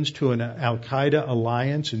weapons to an Al-Qaeda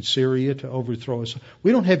alliance in Syria to overthrow us.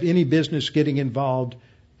 We don't have any business getting involved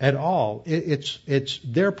at all. It's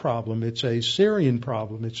their problem. It's a Syrian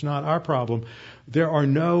problem. It's not our problem. There are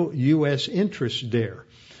no U.S. interests there.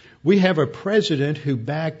 We have a president who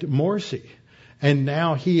backed Morsi, and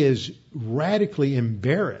now he is radically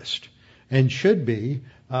embarrassed, and should be,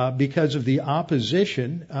 because of the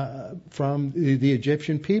opposition from the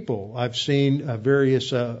Egyptian people. I've seen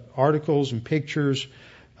various articles and pictures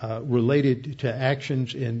related to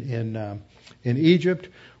actions in Egypt,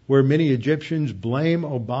 where many Egyptians blame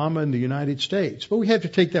Obama and the United States. But we have to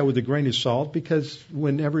take that with a grain of salt, because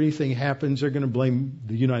whenever anything happens, they're going to blame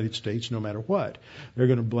the United States no matter what. They're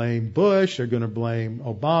going to blame Bush. They're going to blame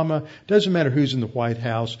Obama. Doesn't matter who's in the White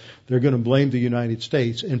House. They're going to blame the United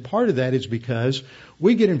States. And part of that is because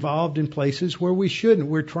we get involved in places where we shouldn't.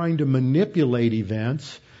 We're trying to manipulate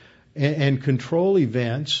events and control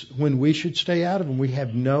events when we should stay out of them. We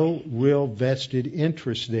have no real vested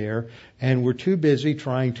interest there, and we're too busy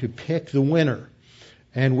trying to pick the winner.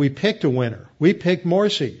 And we picked a winner. We picked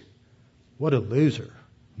Morsi. What a loser.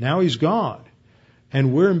 Now he's gone,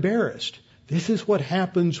 and we're embarrassed. This is what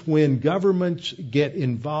happens when governments get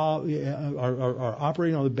involved, are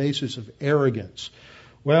operating on the basis of arrogance.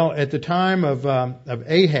 Well, at the time of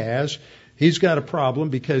Ahaz, he's got a problem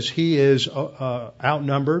because he is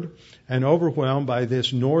outnumbered and overwhelmed by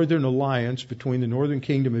this northern alliance between the northern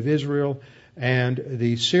kingdom of Israel and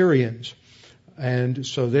the Syrians. And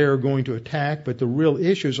so they're going to attack. But the real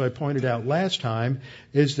issue, as I pointed out last time,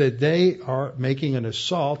 is that they are making an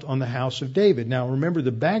assault on the house of David. Now, remember,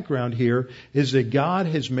 the background here is that God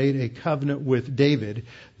has made a covenant with David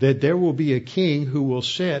that there will be a king who will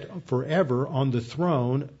sit forever on the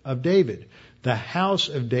throne of David. The house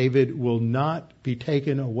of David will not be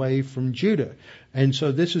taken away from Judah. And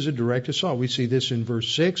so this is a direct assault. We see this in verse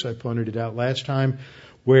 6. I pointed it out last time,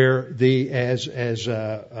 where as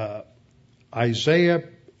Isaiah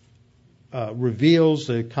reveals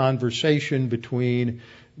the conversation between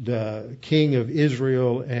the king of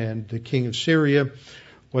Israel and the king of Syria,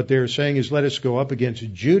 what they're saying is, let us go up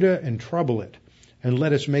against Judah and trouble it, and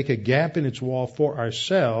let us make a gap in its wall for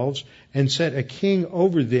ourselves, and set a king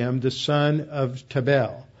over them, the son of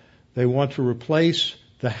Tabel. They want to replace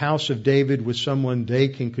the house of David with someone they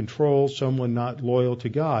can control, someone not loyal to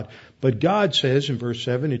God. But God says in verse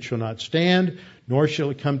 7, it shall not stand, nor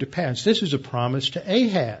shall it come to pass. This is a promise to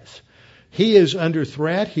Ahaz. He is under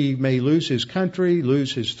threat. He may lose his country,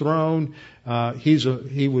 lose his throne.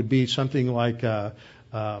 He would be something like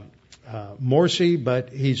Morsi, but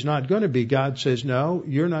he's not going to be. God says, no,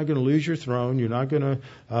 you're not going to lose your throne. You're not going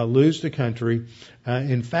to lose the country.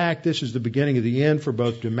 In fact, this is the beginning of the end for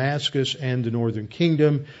both Damascus and the northern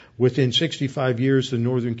kingdom. Within 65 years, the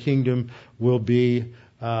northern kingdom will be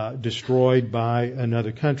destroyed by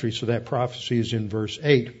another country. So that prophecy is in verse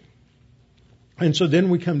 8. And so then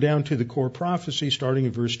we come down to the core prophecy starting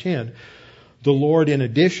in verse 10. The Lord, in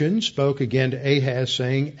addition, spoke again to Ahaz,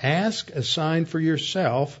 saying, ask a sign for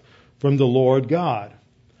yourself from the Lord God,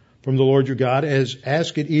 from the Lord your God, as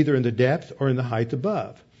ask it either in the depth or in the height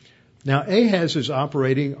above. Now, Ahaz is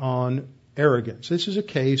operating on arrogance. This is a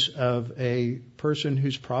case of a person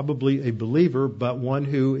who's probably a believer, but one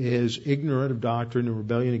who is ignorant of doctrine and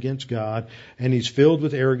rebellion against God, and he's filled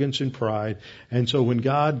with arrogance and pride. And so when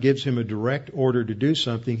God gives him a direct order to do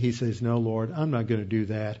something, he says, no, Lord, I'm not going to do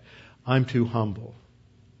that. I'm too humble.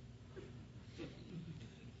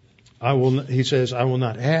 He says, I will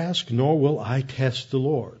not ask, nor will I test the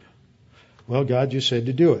Lord. Well, God just said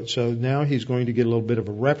to do it. So now he's going to get a little bit of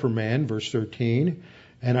a reprimand, verse 13.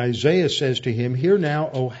 And Isaiah says to him, hear now,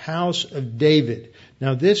 O house of David.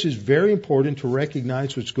 Now this is very important to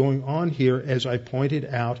recognize what's going on here, as I pointed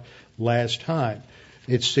out last time.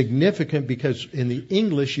 It's significant because in the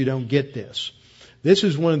English you don't get this. This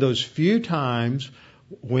is one of those few times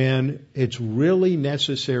when it's really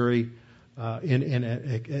necessary in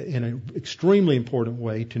an extremely important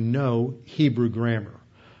way to know Hebrew grammar.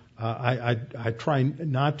 I try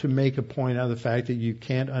not to make a point out of the fact that you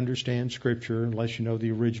can't understand Scripture unless you know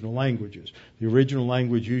the original languages. The original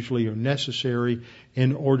language usually are necessary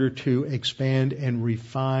in order to expand and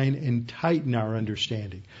refine and tighten our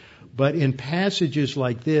understanding. But in passages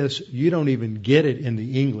like this, you don't even get it in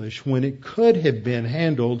the English when it could have been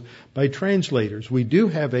handled by translators. We do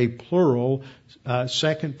have a plural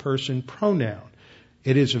second person pronoun.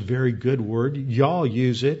 It is a very good word. Y'all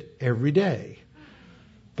use it every day.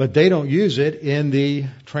 But they don't use it in the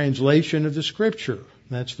translation of the Scripture.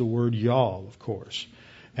 That's the word y'all, of course.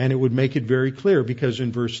 And it would make it very clear because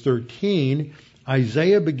in verse 13,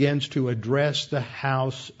 Isaiah begins to address the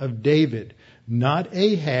house of David. Not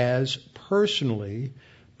Ahaz personally,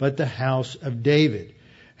 but the house of David.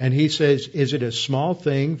 And he says, is it a small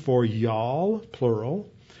thing for y'all, plural,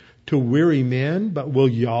 to weary men, but will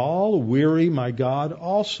y'all weary my God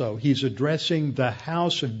also? He's addressing the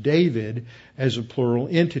house of David as a plural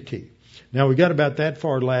entity. Now, we got about that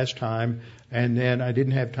far last time, and then I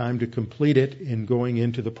didn't have time to complete it in going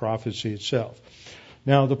into the prophecy itself.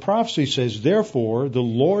 Now, the prophecy says, therefore, the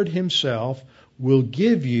Lord himself will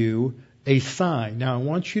give you a sign. Now, I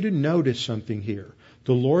want you to notice something here.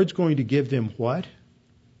 The Lord's going to give them what?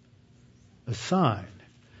 A sign.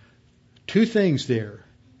 Two things there.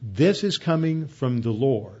 This is coming from the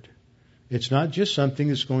Lord. It's not just something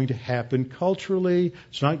that's going to happen culturally.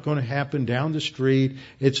 It's not going to happen down the street.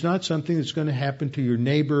 It's not something that's going to happen to your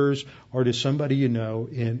neighbors or to somebody you know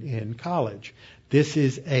in college. This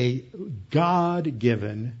is a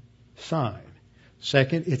God-given sign.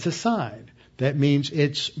 Second, it's a sign. That means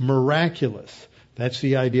it's miraculous. That's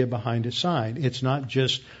the idea behind a sign. It's not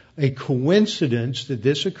just a coincidence that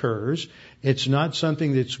this occurs. It's not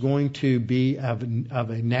something that's going to be of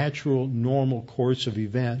a natural, normal course of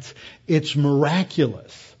events. It's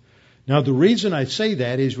miraculous. Now, the reason I say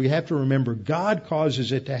that is we have to remember God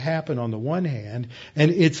causes it to happen on the one hand,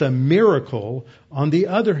 and it's a miracle on the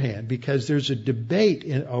other hand, because there's a debate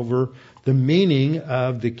over the meaning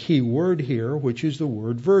of the key word here, which is the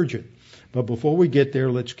word virgin. But before we get there,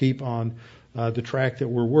 let's keep on the track that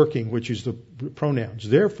we're working, which is the pronouns.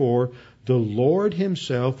 Therefore, the Lord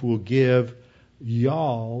himself will give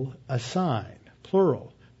y'all a sign,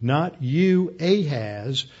 plural. Not you,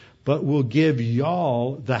 Ahaz, but will give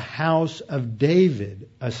y'all, the house of David,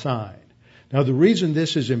 a sign. Now, the reason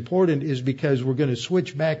this is important is because we're going to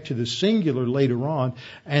switch back to the singular later on,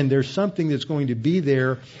 and there's something that's going to be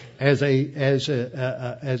there as a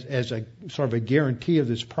sort of a guarantee of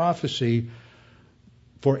this prophecy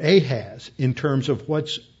for Ahaz in terms of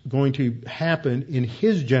what's going to happen in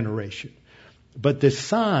his generation. But the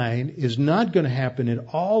sign is not going to happen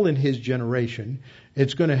at all in his generation.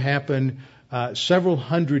 It's going to happen several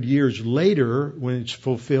hundred years later when it's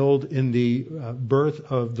fulfilled in the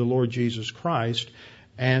birth of the Lord Jesus Christ.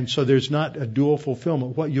 And so there's not a dual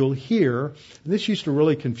fulfillment. What you'll hear, and this used to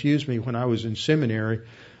really confuse me when I was in seminary,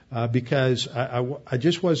 because I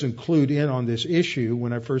just wasn't clued in on this issue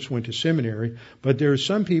when I first went to seminary. But there are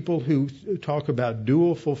some people who talk about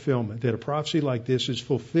dual fulfillment, that a prophecy like this is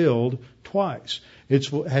fulfilled twice. It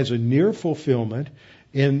has a near fulfillment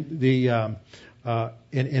in the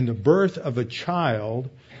in the birth of a child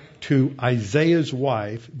to Isaiah's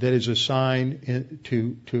wife that is a sign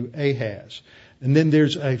to Ahaz. And then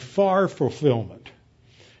there's a far fulfillment.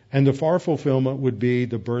 And the far fulfillment would be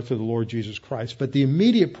the birth of the Lord Jesus Christ. But the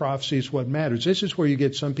immediate prophecy is what matters. This is where you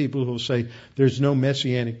get some people who will say there's no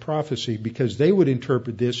messianic prophecy, because they would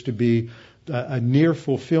interpret this to be a near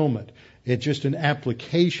fulfillment. It's just an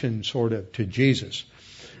application sort of to Jesus.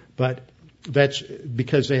 But that's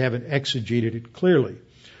because they haven't exegeted it clearly.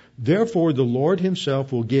 Therefore, the Lord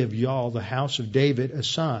himself will give y'all, the house of David, a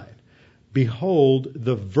sign. Behold,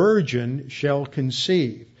 the virgin shall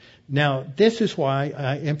conceive. Now, this is why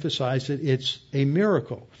I emphasize that it's a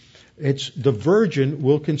miracle. It's the virgin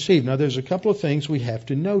will conceive. Now, there's a couple of things we have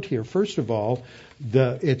to note here. First of all,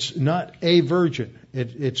 it's not a virgin.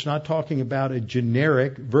 It's not talking about a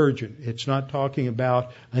generic virgin. It's not talking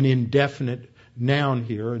about an indefinite noun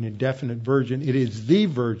here, an indefinite virgin. It is the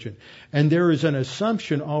virgin. And there is an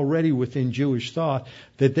assumption already within Jewish thought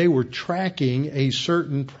that they were tracking a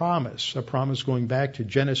certain promise, a promise going back to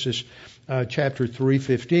Genesis chapter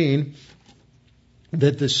 3:15,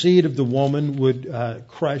 that the seed of the woman would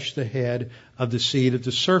crush the head of the seed of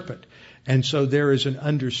the serpent. And so there is an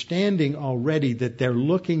understanding already that they're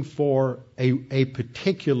looking for a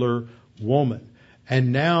particular woman.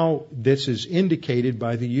 And now this is indicated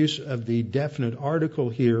by the use of the definite article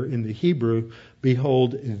here in the Hebrew.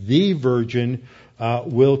 Behold, the virgin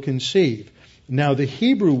will conceive. Now the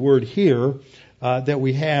Hebrew word here that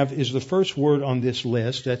we have is the first word on this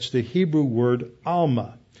list. That's the Hebrew word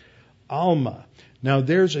alma. Alma. Now,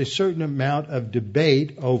 there's a certain amount of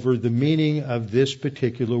debate over the meaning of this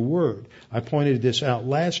particular word. I pointed this out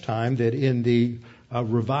last time that in the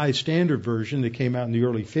Revised Standard Version that came out in the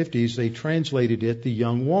early 50s, they translated it the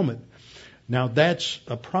young woman. Now, that's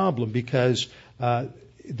a problem because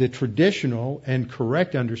the traditional and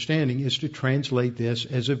correct understanding is to translate this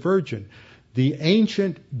as a virgin. The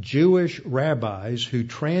ancient Jewish rabbis who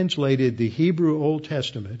translated the Hebrew Old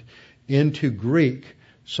Testament into Greek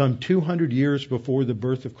some 200 years before the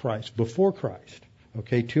birth of Christ,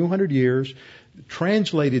 200 years,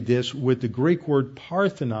 translated this with the Greek word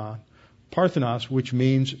parthenos, which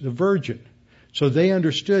means the virgin. So they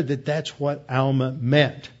understood that that's what Alma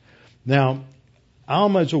meant. Now,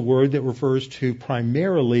 Alma is a word that refers to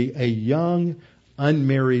primarily a young,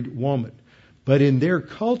 unmarried woman. But in their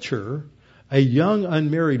culture, a young,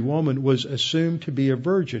 unmarried woman was assumed to be a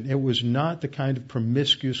virgin. It was not the kind of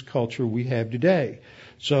promiscuous culture we have today.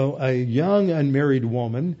 So a young, unmarried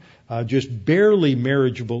woman, just barely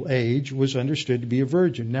marriageable age, was understood to be a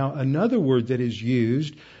virgin. Now, another word that is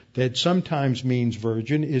used that sometimes means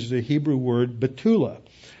virgin is the Hebrew word betula.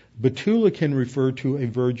 Betula can refer to a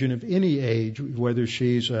virgin of any age, whether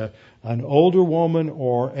she's an older woman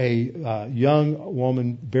or a young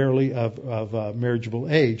woman barely of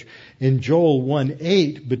marriageable age. In Joel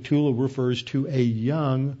 1:8, Betula refers to a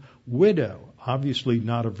young widow. Obviously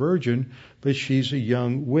not a virgin, but she's a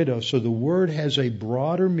young widow. So the word has a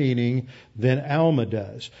broader meaning than Alma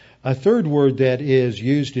does. A third word that is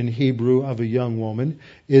used in Hebrew of a young woman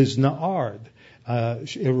is na'ard.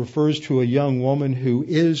 It refers to a young woman who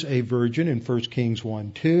is a virgin in 1 Kings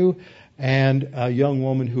 1:2, and a young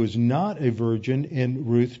woman who is not a virgin in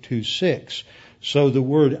Ruth 2:6. So the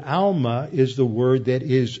word Alma is the word that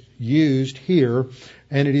is used here,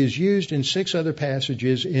 and it is used in 6 other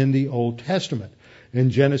passages in the Old Testament. In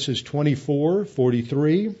Genesis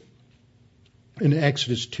 24:43, in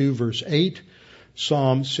Exodus 2 verse 8,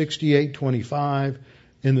 Psalm 68:25,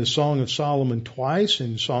 in the Song of Solomon twice,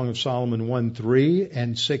 in Song of Solomon 1:3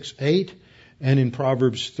 and 6:8, and in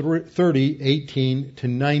Proverbs 30:18 to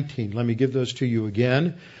 19. Let me give those to you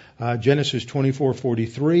again. Genesis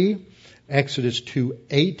 24:43, Exodus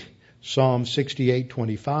 2:8, Psalm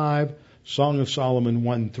 68:25, Song of Solomon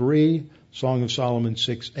 1:3, Song of Solomon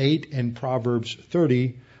 6:8, and Proverbs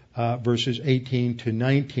 30 verses 18 to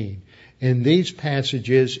 19. In these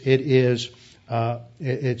passages,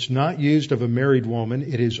 it's not used of a married woman.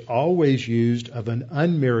 It is always used of an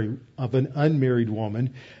unmarried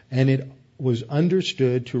woman, and it was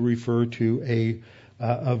understood to refer to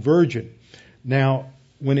a virgin. Now,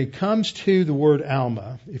 when it comes to the word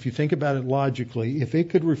Alma, if you think about it logically, if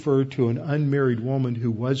it could refer to an unmarried woman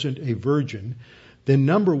who wasn't a virgin, then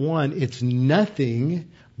number one, it's nothing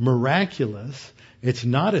miraculous. It's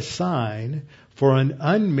not a sign for an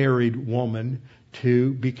unmarried woman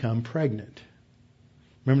to become pregnant.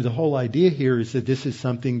 Remember, the whole idea here is that this is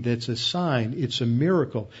something that's a sign. It's a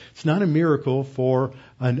miracle. It's not a miracle for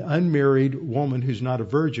an unmarried woman who's not a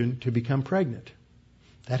virgin to become pregnant.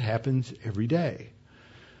 That happens every day.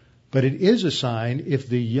 But it is a sign if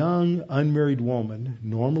the young unmarried woman,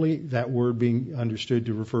 normally that word being understood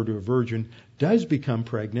to refer to a virgin, does become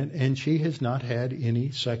pregnant and she has not had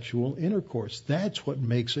any sexual intercourse. That's what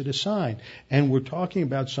makes it a sign. And we're talking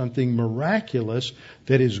about something miraculous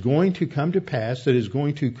that is going to come to pass, that is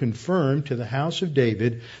going to confirm to the house of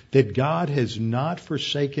David that God has not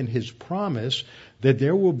forsaken his promise that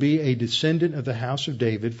there will be a descendant of the house of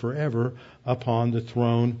David forever upon the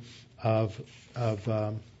throne of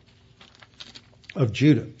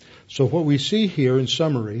Judah. So what we see here in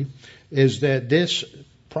summary is that this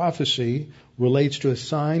prophecy relates to a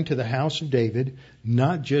sign to the house of David,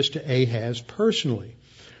 not just to Ahaz personally.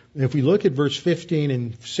 If we look at verse 15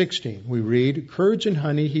 and 16, we read, "Curds and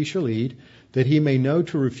honey he shall eat, that he may know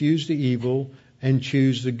to refuse the evil and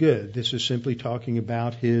choose the good." This is simply talking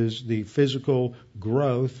about the physical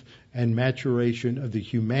growth and maturation of the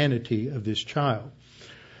humanity of this child.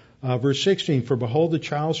 Verse 16, "For behold, the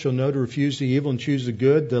child shall know to refuse the evil and choose the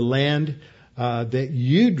good, the land that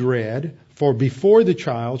you dread. For before the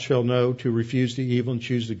child shall know to refuse the evil and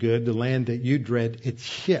choose the good, the land that you dread," it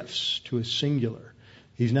shifts to a singular.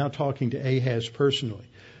 He's now talking to Ahaz personally.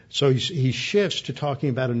 So he shifts to talking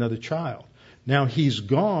about another child. Now he's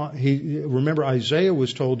gone. Remember, Isaiah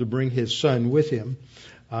was told to bring his son with him,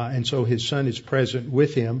 and so his son is present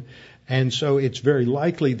with him. And so it's very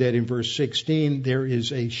likely that in verse 16 there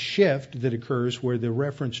is a shift that occurs where the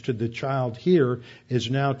reference to the child here is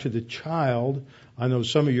now to the child. I know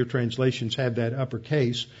some of your translations have that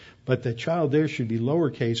uppercase, but the child there should be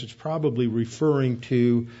lowercase. It's probably referring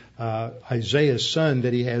to Isaiah's son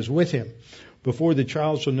that he has with him. before the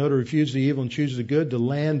child shall know to refuse the evil and choose the good, the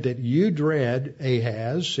land that you dread,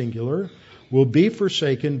 Ahaz, singular, will be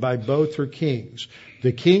forsaken by both her kings.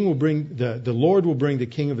 The king will bring the Lord will bring the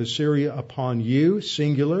king of Assyria upon you,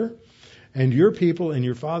 singular, and your people and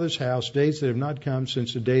your father's house, days that have not come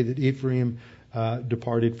since the day that Ephraim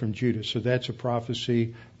departed from Judah. So that's a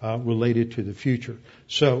prophecy related to the future.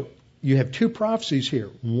 So you have two prophecies here.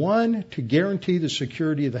 One to guarantee the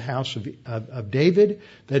security of the house of David.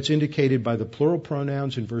 That's indicated by the plural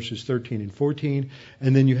pronouns in verses 13 and 14.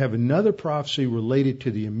 And then you have another prophecy related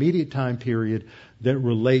to the immediate time period that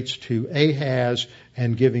relates to Ahaz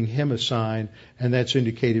and giving him a sign. And that's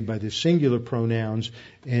indicated by the singular pronouns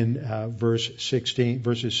in verses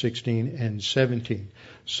 16 and 17.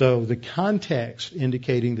 So the context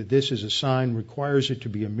indicating that this is a sign requires it to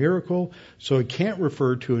be a miracle. So it can't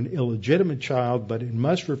refer to an illegitimate child, but it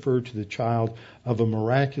must refer to the child of a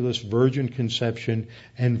miraculous virgin conception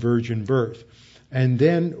and virgin birth. And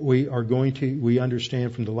then we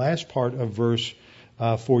understand from the last part of verse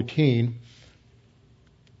 14,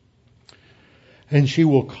 and she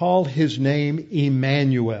will call his name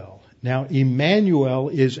Emmanuel. Now, Emmanuel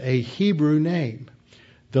is a Hebrew name.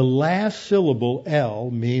 The last syllable,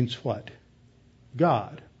 L, means what?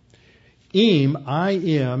 God.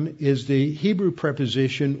 I-M, is the Hebrew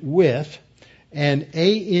preposition with, and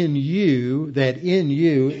A-N-U, that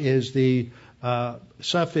N-U is the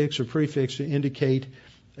suffix or prefix to indicate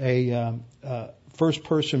a first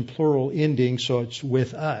person plural ending, so it's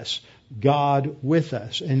with us. God with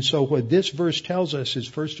us. And so what this verse tells us is,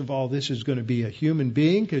 first of all, this is going to be a human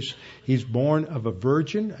being because he's born of a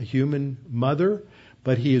virgin, a human mother,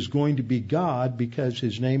 but he is going to be God because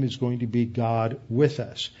his name is going to be God with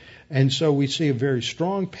us. And so we see a very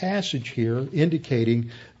strong passage here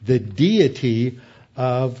indicating the deity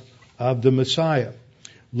of the Messiah.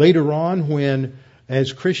 Later on,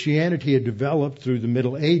 as Christianity had developed through the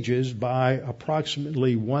Middle Ages, by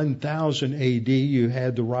approximately 1000 AD, you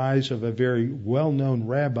had the rise of a very well-known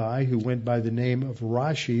rabbi who went by the name of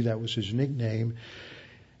Rashi. That was his nickname.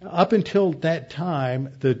 Up until that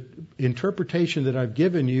time, the interpretation that I've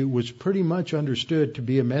given you was pretty much understood to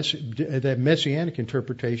be that messianic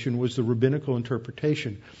interpretation was the rabbinical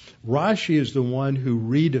interpretation. Rashi is the one who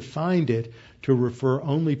redefined it to refer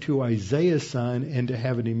only to Isaiah's son and to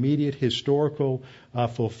have an immediate historical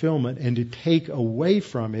fulfillment and to take away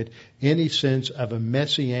from it any sense of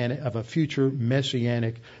a future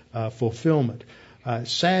messianic fulfillment.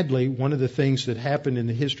 Sadly, one of the things that happened in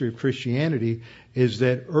the history of Christianity is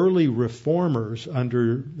that early reformers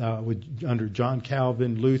under John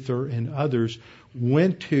Calvin, Luther, and others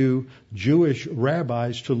went to Jewish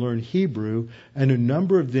rabbis to learn Hebrew, and a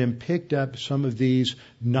number of them picked up some of these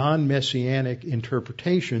non-messianic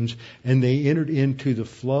interpretations, and they entered into the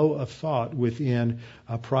flow of thought within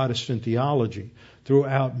Protestant theology.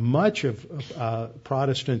 Throughout much of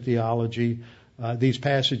Protestant theology, these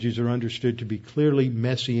passages are understood to be clearly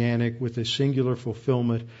messianic with a singular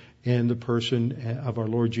fulfillment in the person of our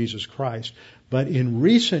Lord Jesus Christ. But in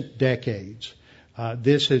recent decades,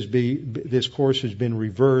 this course has been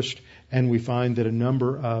reversed, and we find that a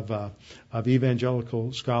number of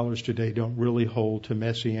evangelical scholars today don't really hold to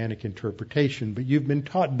messianic interpretation. But you've been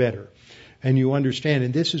taught better, and you understand.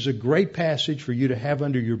 And this is a great passage for you to have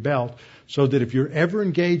under your belt, so that if you're ever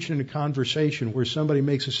engaged in a conversation where somebody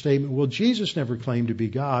makes a statement, well, Jesus never claimed to be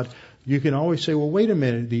God, you can always say, well, wait a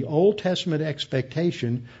minute, the Old Testament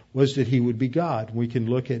expectation was that he would be God. We can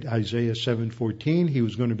look at Isaiah 7:14, he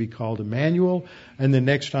was going to be called Emmanuel, and the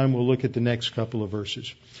next time we'll look at the next couple of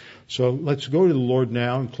verses. So let's go to the Lord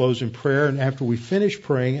now and close in prayer, and after we finish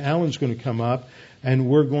praying, Alan's going to come up, and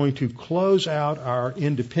we're going to close out our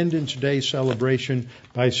Independence Day celebration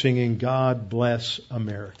by singing God Bless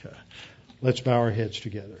America. Let's bow our heads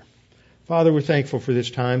together. Father, we're thankful for this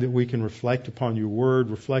time that we can reflect upon your word,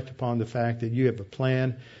 reflect upon the fact that you have a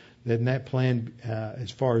plan, that plan, as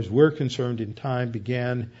far as we're concerned in time,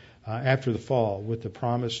 began after the fall with the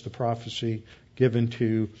promise, the prophecy given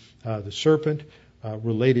to the serpent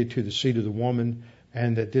related to the seed of the woman,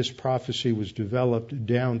 and that this prophecy was developed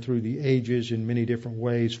down through the ages in many different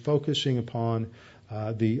ways, focusing upon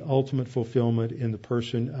the ultimate fulfillment in the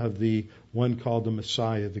person of the one called the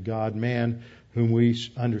Messiah, the God-man, whom we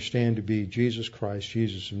understand to be Jesus Christ,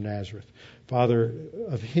 Jesus of Nazareth. Father,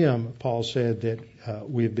 of him, Paul said that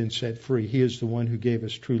we have been set free. He is the one who gave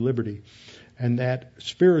us true liberty. And that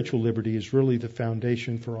spiritual liberty is really the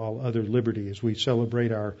foundation for all other liberty. As we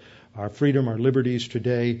celebrate our freedom, our liberties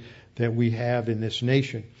today that we have in this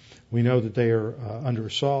nation, we know that they are under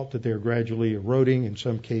assault, that they are gradually eroding, in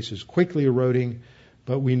some cases quickly eroding,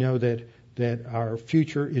 but we know that our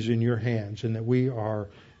future is in your hands and that we are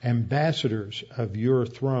ambassadors of your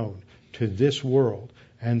throne to this world,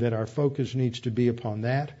 and that our focus needs to be upon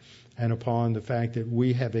that and upon the fact that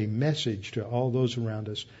we have a message to all those around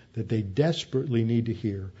us that they desperately need to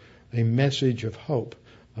hear, a message of hope,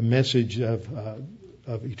 a message of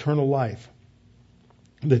eternal life,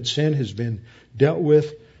 that sin has been dealt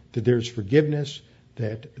with, that there's forgiveness,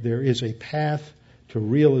 that there is a path to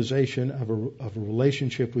realization of a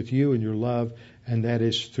relationship with you and your love, and that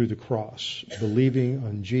is through the cross, believing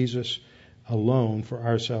on Jesus alone for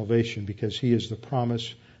our salvation, because he is the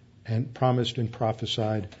promised and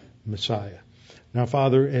prophesied Messiah. Now,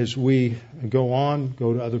 Father, as we go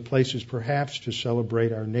to other places perhaps to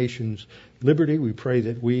celebrate our nation's liberty, we pray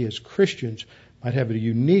that we as Christians might have a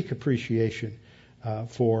unique appreciation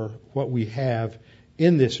for what we have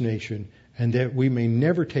in this nation, and that we may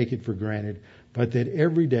never take it for granted, but that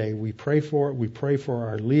every day we pray for it. We pray for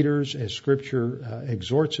our leaders as Scripture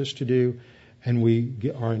exhorts us to do, and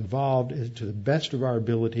we are involved to the best of our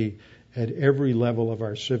ability at every level of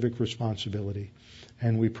our civic responsibility.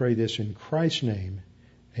 And we pray this in Christ's name.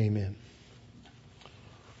 Amen.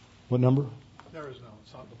 What number? There is no.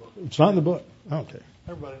 It's not in the book. It's not in the book? Okay.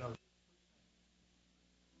 Everybody knows.